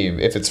this game?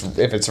 If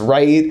it's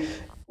right,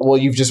 well,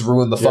 you've just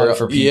ruined the fun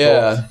for people.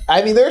 Yeah.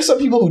 I mean, there are some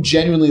people who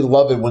genuinely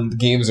love it when the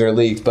games are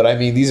leaked, but I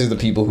mean, these are the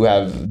people who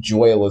have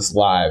joyless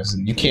lives,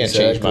 and you can't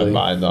change my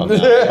mind on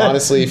that.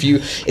 Honestly, if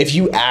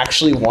you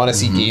actually want to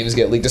see games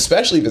get leaked,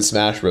 especially if it's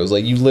Smash Bros,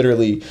 like you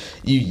literally,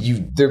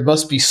 you there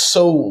must be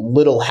so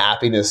little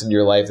happiness in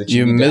your life that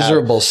you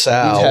miserable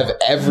Sal. You'd have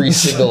every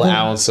single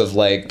ounce of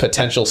like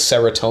potential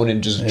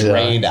serotonin just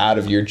drained out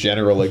of your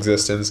general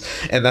existence,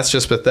 and that's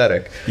just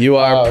pathetic. You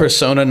are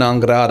persona non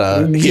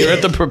grata here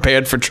at the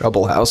Prepared for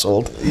Trouble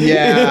household.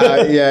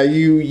 Yeah,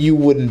 you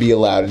wouldn't be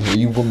allowed in here.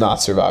 You will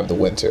not survive the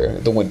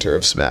winter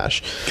of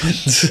Smash.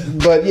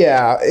 But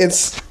yeah,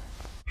 it's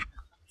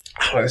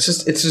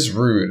just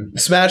rude.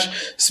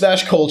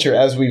 Smash culture,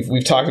 as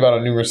we've talked about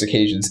on numerous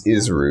occasions,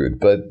 is rude.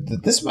 But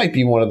this might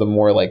be one of the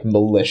more like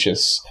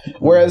malicious.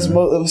 Whereas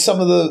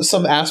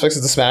some aspects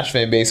of the Smash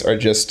fan base are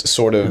just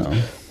sort of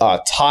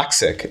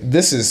toxic.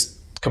 This is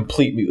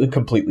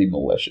completely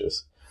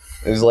malicious.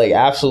 There's like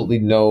absolutely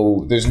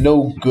there's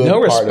no good. No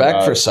part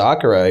respect for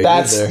Sakurai.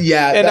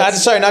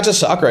 Sorry, not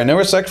just Sakurai. No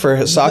respect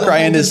for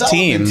Sakurai and his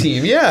team.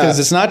 Yeah, because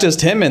it's not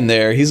just him in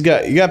there. You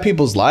got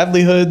people's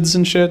livelihoods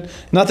and shit.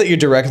 Not that you're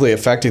directly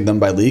affecting them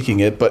by leaking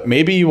it, but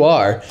maybe you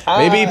are.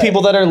 Maybe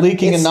people that are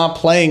leaking and not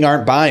playing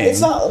aren't buying.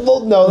 It's not.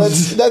 Well, no,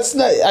 that's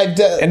not.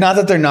 And not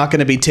that they're not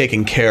going to be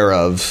taken care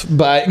of,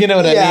 but you know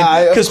what I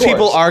mean. Because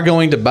people are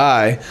going to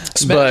buy.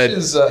 But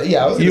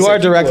you are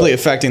directly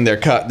affecting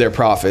their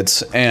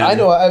profits. And I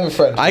know. I have a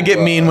friend. I get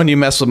mean when you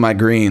mess with my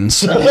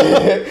greens.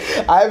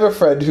 I have a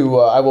friend who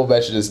I will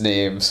mention his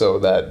name so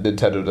that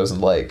Nintendo doesn't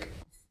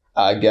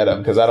get him,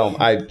 because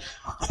I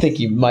think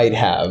he might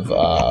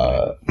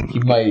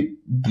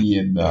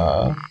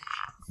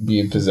be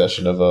in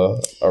possession of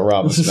a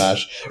ROM of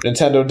Smash.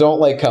 Nintendo,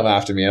 don't come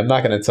after me. I'm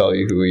not going to tell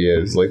you who he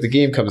is. The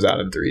game comes out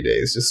in 3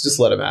 days. Just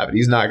let him have it.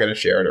 He's not going to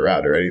share it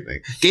around or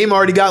anything. Game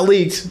already got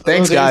leaked.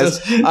 Thanks,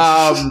 guys.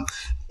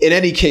 In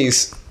any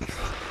case,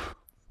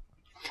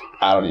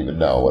 I don't even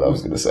know what I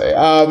was going to say.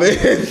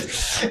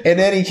 In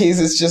any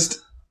case, it's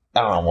just, I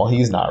don't know. Well,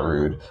 he's not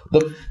rude.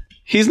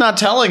 He's not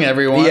telling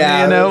everyone.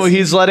 Yeah,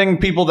 he's letting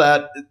people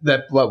that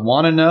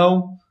want to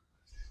know.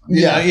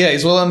 Yeah,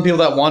 he's letting people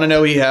that want to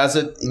know he has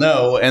it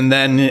know, and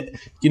then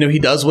he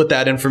does with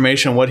that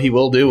information what he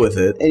will do with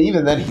it. And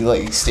even then,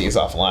 he stays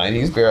offline.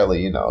 He's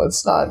barely,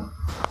 it's not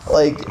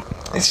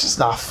it's just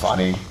not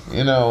funny.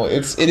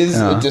 It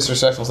is a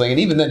disrespectful thing. And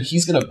even then,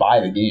 he's going to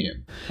buy the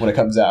game when it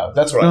comes out.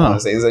 That's what I want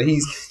to say, is that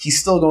he's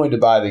still going to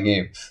buy the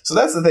game. So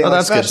that's the thing. Oh,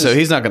 that's good. So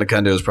he's not going to cut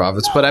into his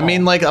profits. But I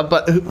mean,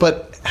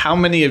 but how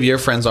many of your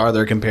friends are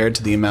there compared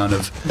to the amount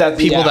of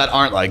people that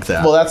aren't like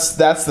that? Well, that's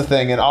the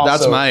thing. And also,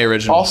 that's my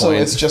original point. Also,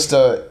 it's just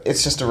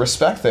a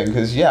respect thing,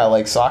 because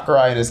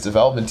Sakurai and his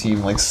development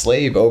team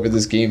slave over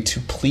this game to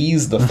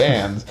please the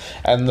fans,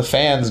 and the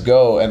fans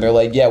go and they're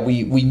like, yeah,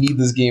 we need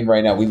this game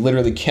right now. We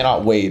literally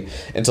cannot wait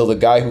until the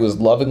guy who is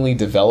lovingly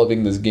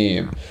developing this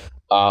game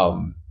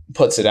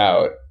puts it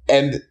out.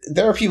 And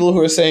there are people who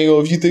are saying, oh,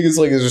 if you think it's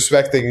a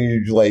respect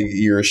thing,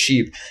 you're a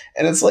sheep.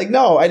 And it's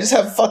no, I just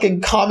have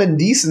fucking common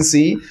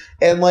decency,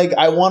 and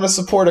I want to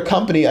support a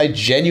company I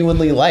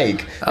genuinely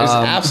like. There's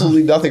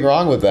absolutely nothing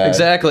wrong with that.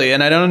 Exactly.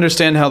 And I don't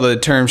understand how the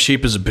term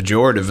sheep is a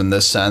pejorative in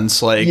this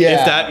sense.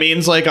 If that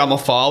means I'm a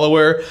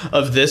follower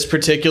of this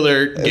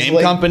particular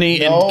game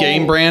company and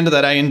game brand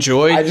that I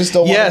enjoy. I just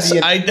don't want to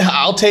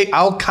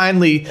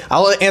be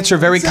I'll answer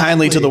very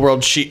kindly to the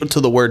word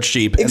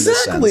sheep.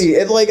 Exactly.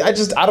 And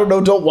I don't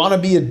know, don't want to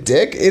be a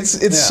dick.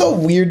 It's so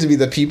weird to me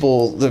that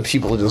people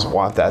just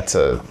want that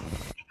to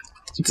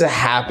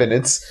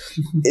happen.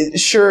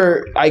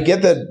 Sure, I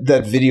get that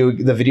the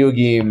video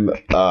game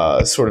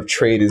sort of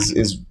trade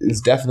is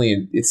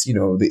definitely, it's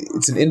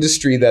an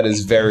industry that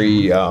is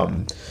very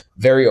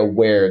very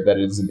aware that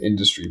it is an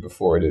industry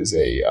before it is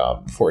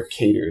before it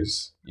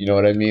caters. You know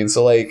what I mean?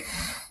 So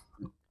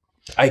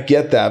I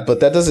get that,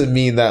 but that doesn't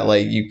mean that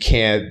you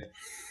can't,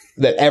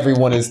 that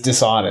everyone is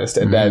dishonest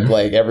and that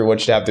everyone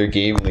should have their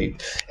game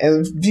leaked.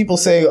 And people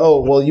say,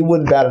 oh, well, you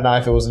wouldn't bat an eye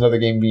if it was another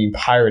game being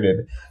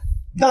pirated.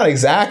 Not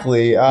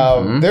exactly. There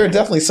are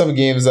definitely some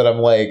games that I'm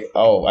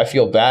oh, I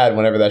feel bad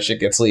whenever that shit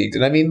gets leaked.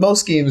 And I mean,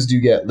 most games do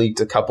get leaked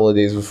a couple of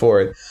days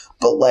before it.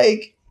 But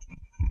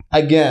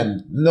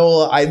again,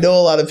 I know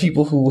a lot of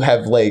people who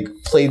have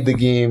played the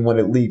game when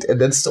it leaked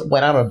and then still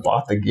went out and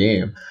bought the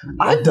game.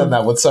 I've done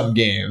that with some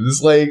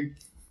games.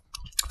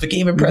 If the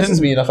game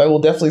impresses me enough, I will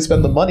definitely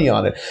spend the money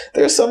on it.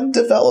 There are some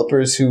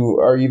developers who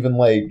are even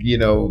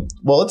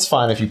well, it's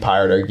fine if you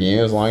pirate our game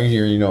as long as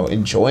you're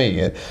enjoying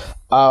it.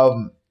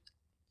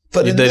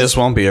 But they just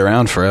won't be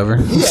around forever.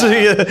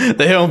 Yeah.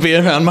 They won't be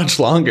around much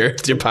longer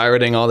if you're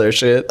pirating all their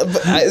shit.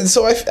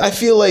 So I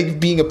feel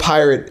being a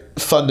pirate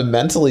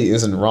fundamentally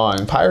isn't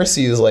wrong.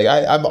 Piracy is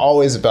I'm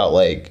always about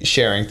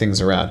sharing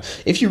things around.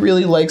 If you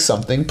really like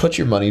something, put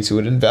your money to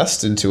it,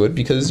 invest into it,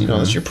 because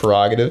it's your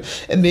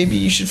prerogative, and maybe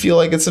you should feel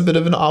it's a bit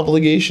of an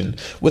obligation.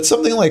 With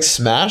something like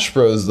Smash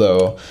Bros,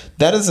 though,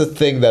 that is a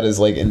thing that is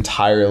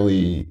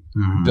entirely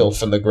built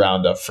from the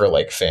ground up for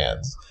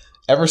fans.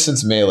 Ever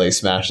since Melee,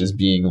 Smash is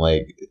being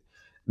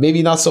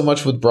maybe not so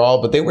much with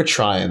Brawl, but they were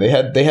trying. They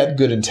had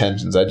good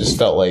intentions. I just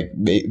felt like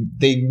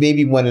they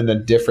maybe went in a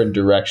different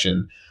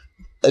direction.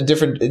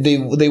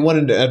 They went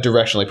in a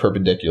direction like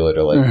perpendicular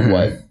to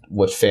like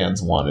what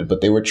fans wanted,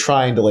 but they were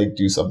trying to like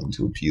do something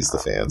to appease the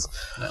fans.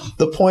 Yeah.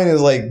 The point is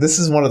like this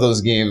is one of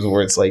those games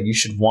where it's like you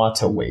should want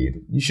to wait.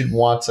 You should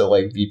want to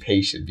like be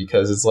patient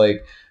because it's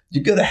like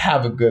you're gonna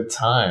have a good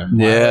time.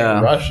 Yeah,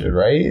 like, rush it,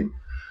 right?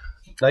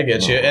 I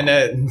get you, and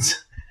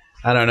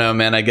I don't know,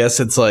 man. I guess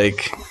it's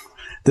like.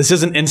 This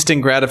isn't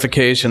instant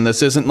gratification.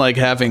 This isn't like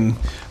having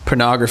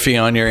pornography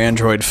on your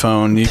Android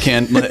phone. You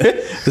can't.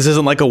 This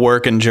isn't like a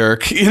work and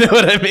jerk. You know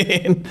what I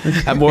mean?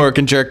 A work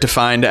and jerk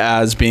defined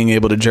as being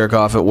able to jerk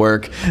off at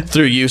work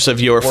through use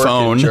of your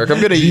phone. Jerk. I'm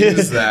going to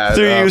use that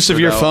through use of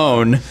your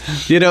phone.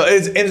 You know,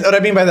 what I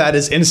mean by that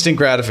is instant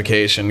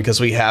gratification because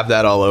we have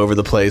that all over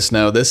the place.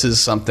 No, this is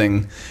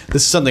something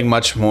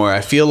much more. I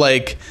feel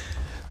like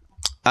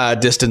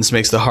distance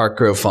makes the heart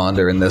grow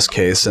fonder in this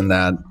case, and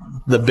that.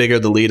 The bigger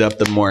the lead up,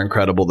 the more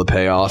incredible the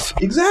payoff.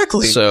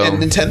 Exactly. So,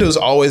 and Nintendo's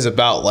always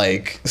about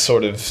like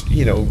sort of,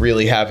 you know,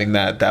 really having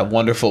that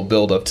wonderful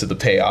build up to the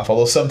payoff.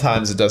 Although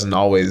sometimes it doesn't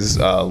always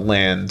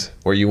land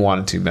where you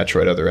want it to,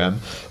 Metroid Other M.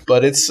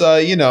 But it's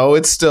you know,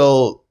 it's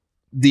still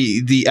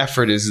the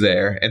effort is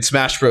there. And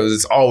Smash Bros.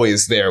 It's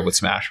always there with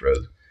Smash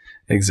Bros.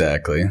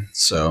 Exactly.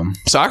 So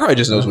Sakurai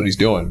just knows what he's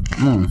doing.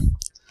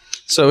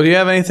 So do you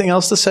have anything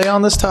else to say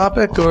on this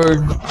topic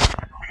or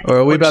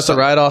are we about to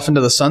ride off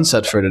into the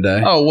sunset for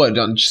today? Oh, what?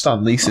 Just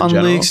on leaks in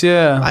general? On leaks,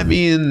 yeah. I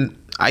mean,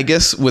 I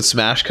guess with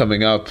Smash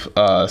coming up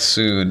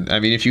soon, I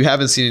mean, if you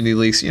haven't seen any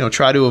leaks, you know,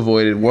 try to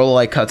avoid it. World of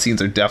Light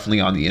cutscenes are definitely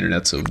on the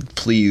internet, so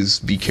please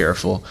be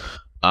careful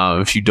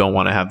if you don't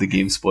want to have the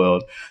game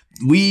spoiled.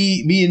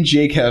 Me and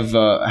Jake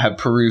have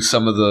perused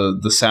some of the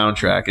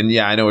soundtrack, and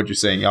yeah, I know what you're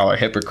saying. Y'all are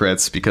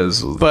hypocrites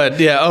because. But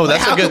yeah,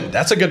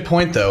 that's a good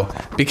point though,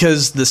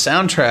 because the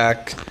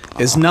soundtrack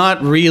is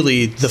not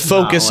really the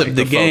focus of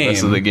the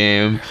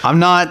game. I'm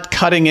not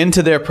cutting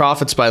into their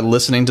profits by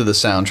listening to the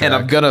soundtrack, and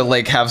I'm gonna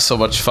like have so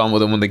much fun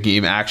with them when the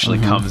game actually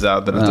comes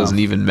out that it doesn't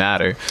even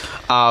matter.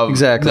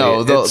 Exactly.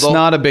 No, it's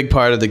not a big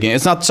part of the game.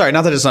 It's not. Sorry,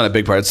 not that it's not a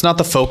big part. It's not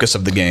the focus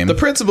of the game. The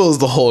principle is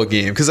the whole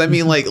game. Because I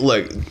mean, like,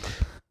 look.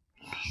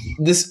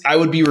 This I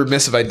would be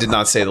remiss if I did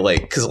not say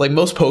because like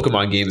most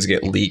Pokemon games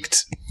get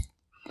leaked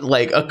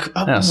like a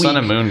week. Sun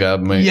and Moon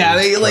got made. Yeah,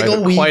 they like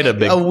a week,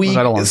 a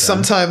week.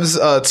 Sometimes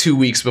 2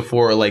 weeks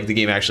before like the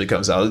game actually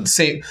comes out.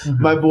 Same.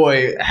 My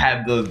boy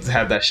had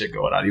that shit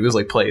going on. He was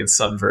like playing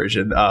Sun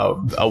version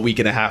a week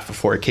and a half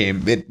before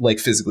it like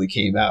physically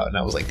came out, and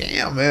I was like,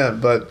 damn man,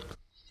 but.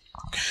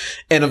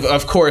 And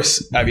of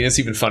course, I mean, it's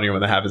even funnier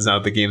when that happens now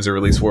that the games are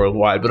released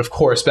worldwide. But of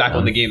course, back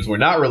when the games were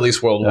not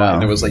released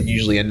worldwide, there was like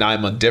usually a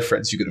 9-month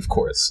difference. You could, of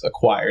course,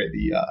 acquire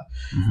the.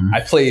 I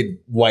played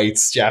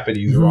White's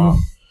Japanese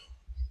ROM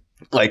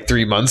like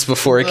 3 months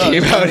before it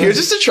came out here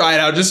just to try it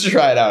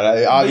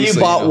out. You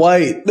bought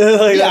White.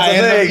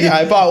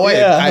 I bought White.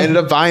 Yeah. I ended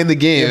up buying the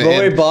game.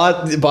 Your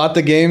boy bought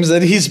the games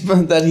that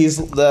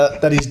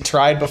he's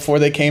tried before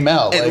they came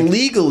out. And like,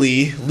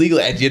 legally,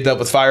 I did that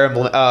with Fire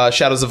Emblem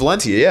Shadows of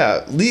Valentia.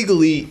 Yeah,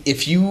 legally,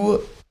 if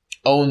you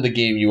own the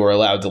game, you are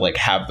allowed to like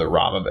have the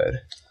ROM of it.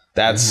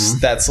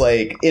 That's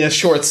like in a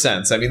short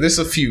sense. I mean, there's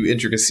a few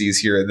intricacies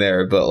here and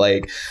there, but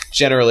like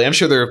generally, I'm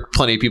sure there are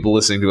plenty of people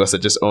listening to us that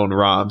just own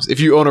ROMs. If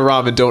you own a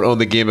ROM and don't own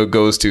the game it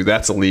goes to,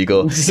 that's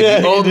illegal. If you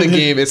own the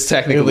game, it's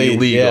technically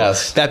legal.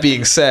 Yes. That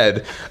being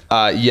said,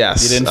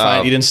 yes, you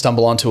didn't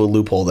stumble onto a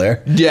loophole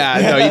there.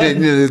 Yeah, no, you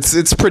didn't.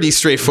 It's pretty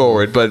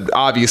straightforward, but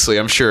obviously,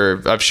 I'm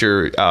sure,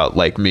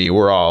 like me,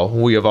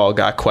 we have all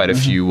got quite a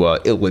few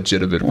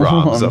illegitimate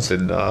ROMs up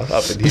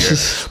in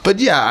here. But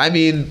yeah, I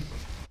mean.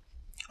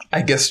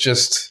 I guess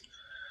just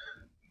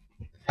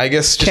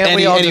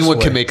anyone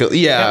can make a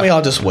Can't we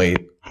all just wait?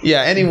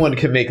 Yeah, anyone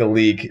can make a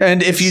leak.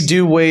 And if you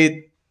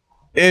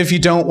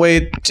don't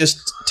wait,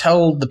 just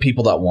tell the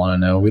people that want to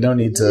know. We don't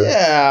need to.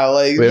 Yeah,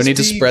 like we don't need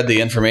to spread the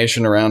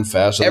information around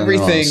faster.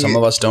 Everything. Some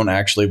of us don't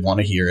actually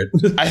want to hear it.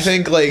 I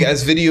think like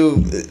as the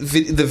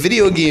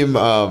video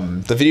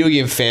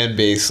game fan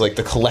base, like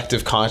the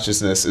collective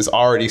consciousness is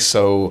already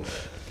so.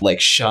 Like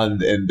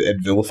shunned and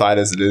vilified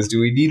as it is, do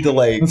we need to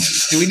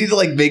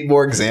make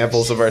more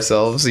examples of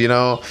ourselves? You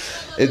know,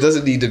 it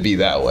doesn't need to be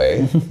that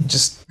way.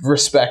 Just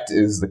respect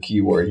is the key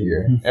word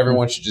here.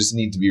 Everyone should just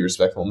need to be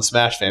respectful, and the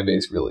Smash fan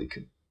base really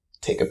could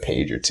take a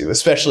page or two,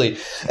 especially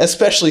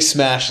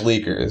Smash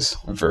leakers.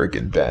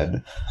 Virgin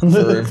Ben,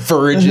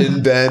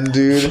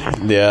 dude.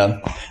 Yeah,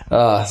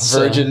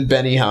 Virgin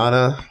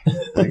Benihana.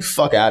 Like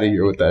fuck out of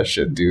here with that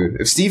shit, dude.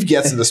 If Steve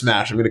gets into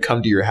Smash, I'm gonna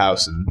come to your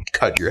house and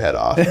cut your head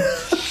off.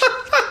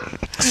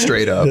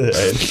 Straight up.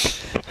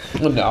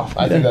 Well, no,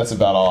 I think that's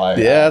about all I.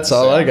 Yeah, that's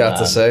all I got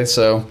to say.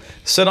 So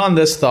sit on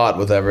this thought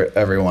with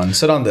everyone.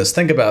 Sit on this.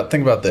 Think about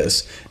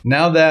this.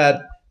 Now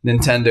that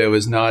Nintendo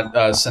is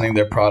not sending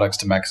their products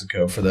to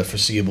Mexico for the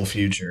foreseeable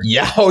future.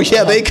 Yeah, oh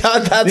yeah,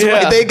 that's Yeah.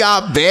 right. They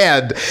got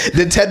banned.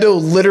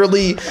 Nintendo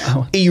literally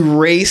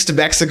erased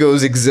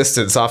Mexico's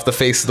existence off the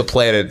face of the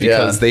planet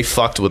because they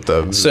fucked with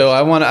them. So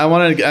I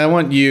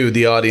want you,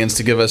 the audience,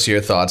 to give us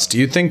your thoughts. Do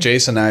you think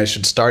Jason and I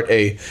should start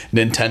a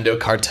Nintendo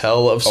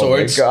cartel of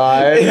sorts? Oh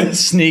my God.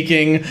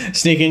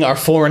 sneaking our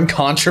foreign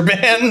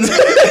contraband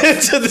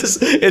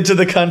into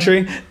the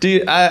country?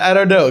 I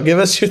don't know. Give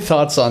us your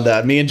thoughts on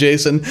that. Me and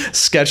Jason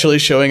sketchily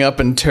showing up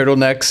in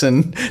turtlenecks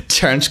and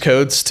trench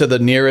coats to the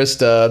nearest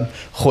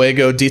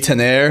Juego de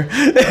Tener.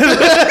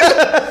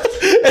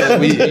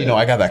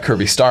 I got that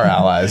Kirby Star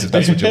Allies, if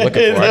that's what you're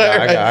looking for.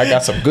 I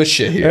got some good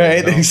shit here.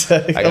 Right,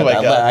 exactly. I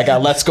got I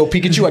got Let's Go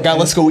Pikachu. I got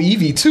Let's Go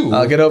Eevee too.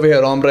 Get over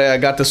here, hombre. I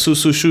got the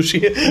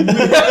sushi.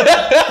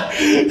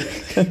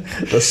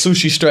 The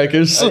sushi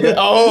strikers. Wait,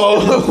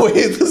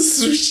 the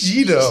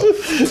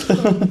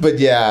Sushito. But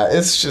yeah,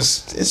 it's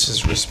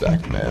just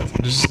respect, man.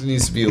 There just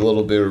needs to be a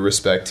little bit of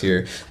respect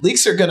here.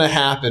 Leaks are gonna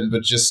happen,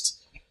 but just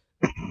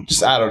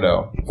I don't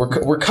know.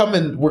 We're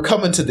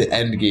coming to the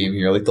end game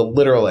here, like the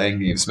literal end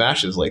game.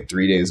 Smash is like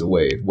 3 days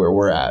away where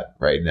we're at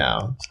right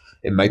now.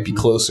 It might be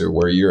closer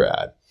where you're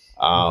at.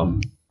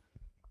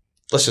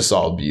 Let's just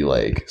all be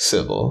like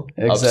civil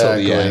up till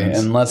the end.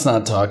 And let's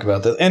not talk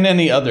about this and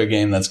any other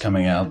game that's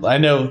coming out. I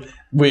know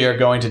we are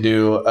going to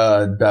do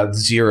about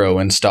zero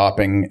in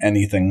stopping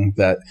anything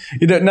that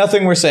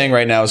nothing we're saying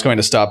right now is going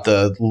to stop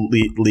the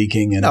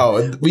leaking and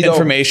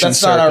information that's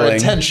circling. not our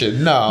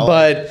intention. No,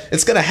 but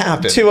it's gonna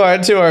happen to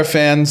our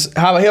fans.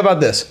 How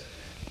about this?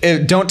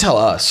 Don't tell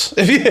us.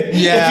 If you're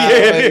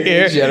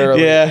here,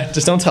 generally. Yeah,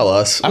 just don't tell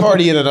us. I'm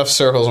already in enough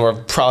circles where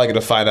I'm probably going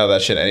to find out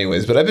that shit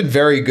anyways. But I've been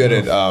very good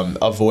at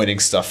avoiding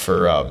stuff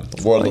for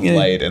World of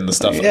Light and the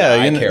stuff. Yeah, that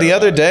I care the about.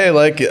 other day,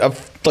 like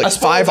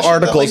 5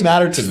 articles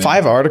mattered to me.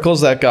 5 articles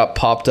that got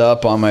popped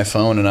up on my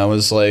phone, and I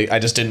was like, I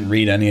just didn't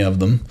read any of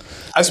them.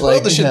 I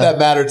spoiled the shit that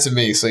mattered to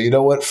me. So you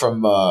know what?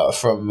 From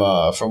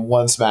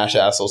one Smash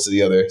asshole to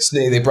the other,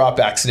 they brought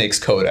back Snake's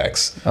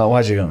Codex. Oh,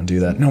 why'd you go and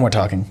do that? No more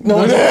talking. No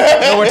more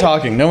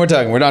talking.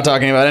 We're not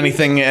talking about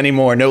anything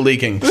anymore. No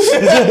leaking.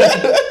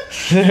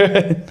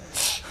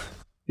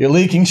 You're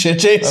leaking shit,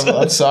 Jason.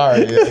 I'm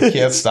sorry. I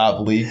can't stop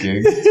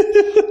leaking.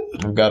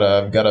 I've got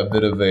a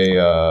bit of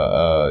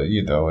a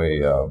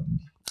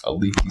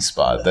leaky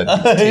spot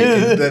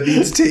that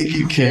needs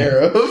taken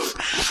care of.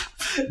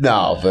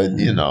 No, but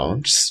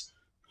just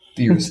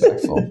be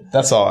respectful.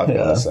 That's all I'm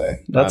gonna say.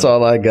 That's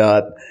all I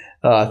got.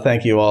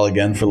 Thank you all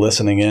again for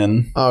listening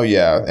in. Oh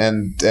yeah,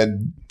 and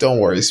don't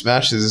worry,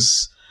 Smash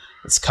it's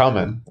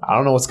coming. I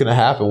don't know what's gonna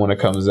happen when it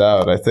comes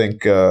out. I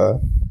think the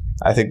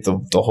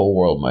whole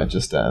world might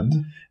just end.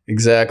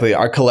 Exactly.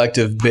 Our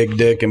collective big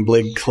dick and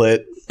big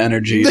clit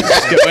energy is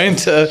going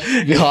to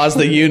cause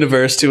the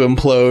universe to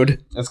implode.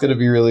 That's going to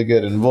be really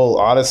good. And we'll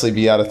honestly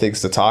be out of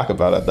things to talk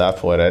about at that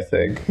point, I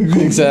think.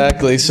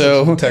 Exactly.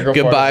 So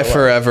goodbye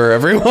forever,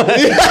 everyone.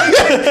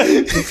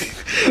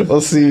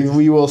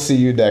 We will see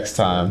you next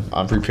time.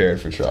 I'm prepared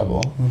for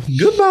trouble.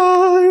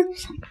 Goodbye.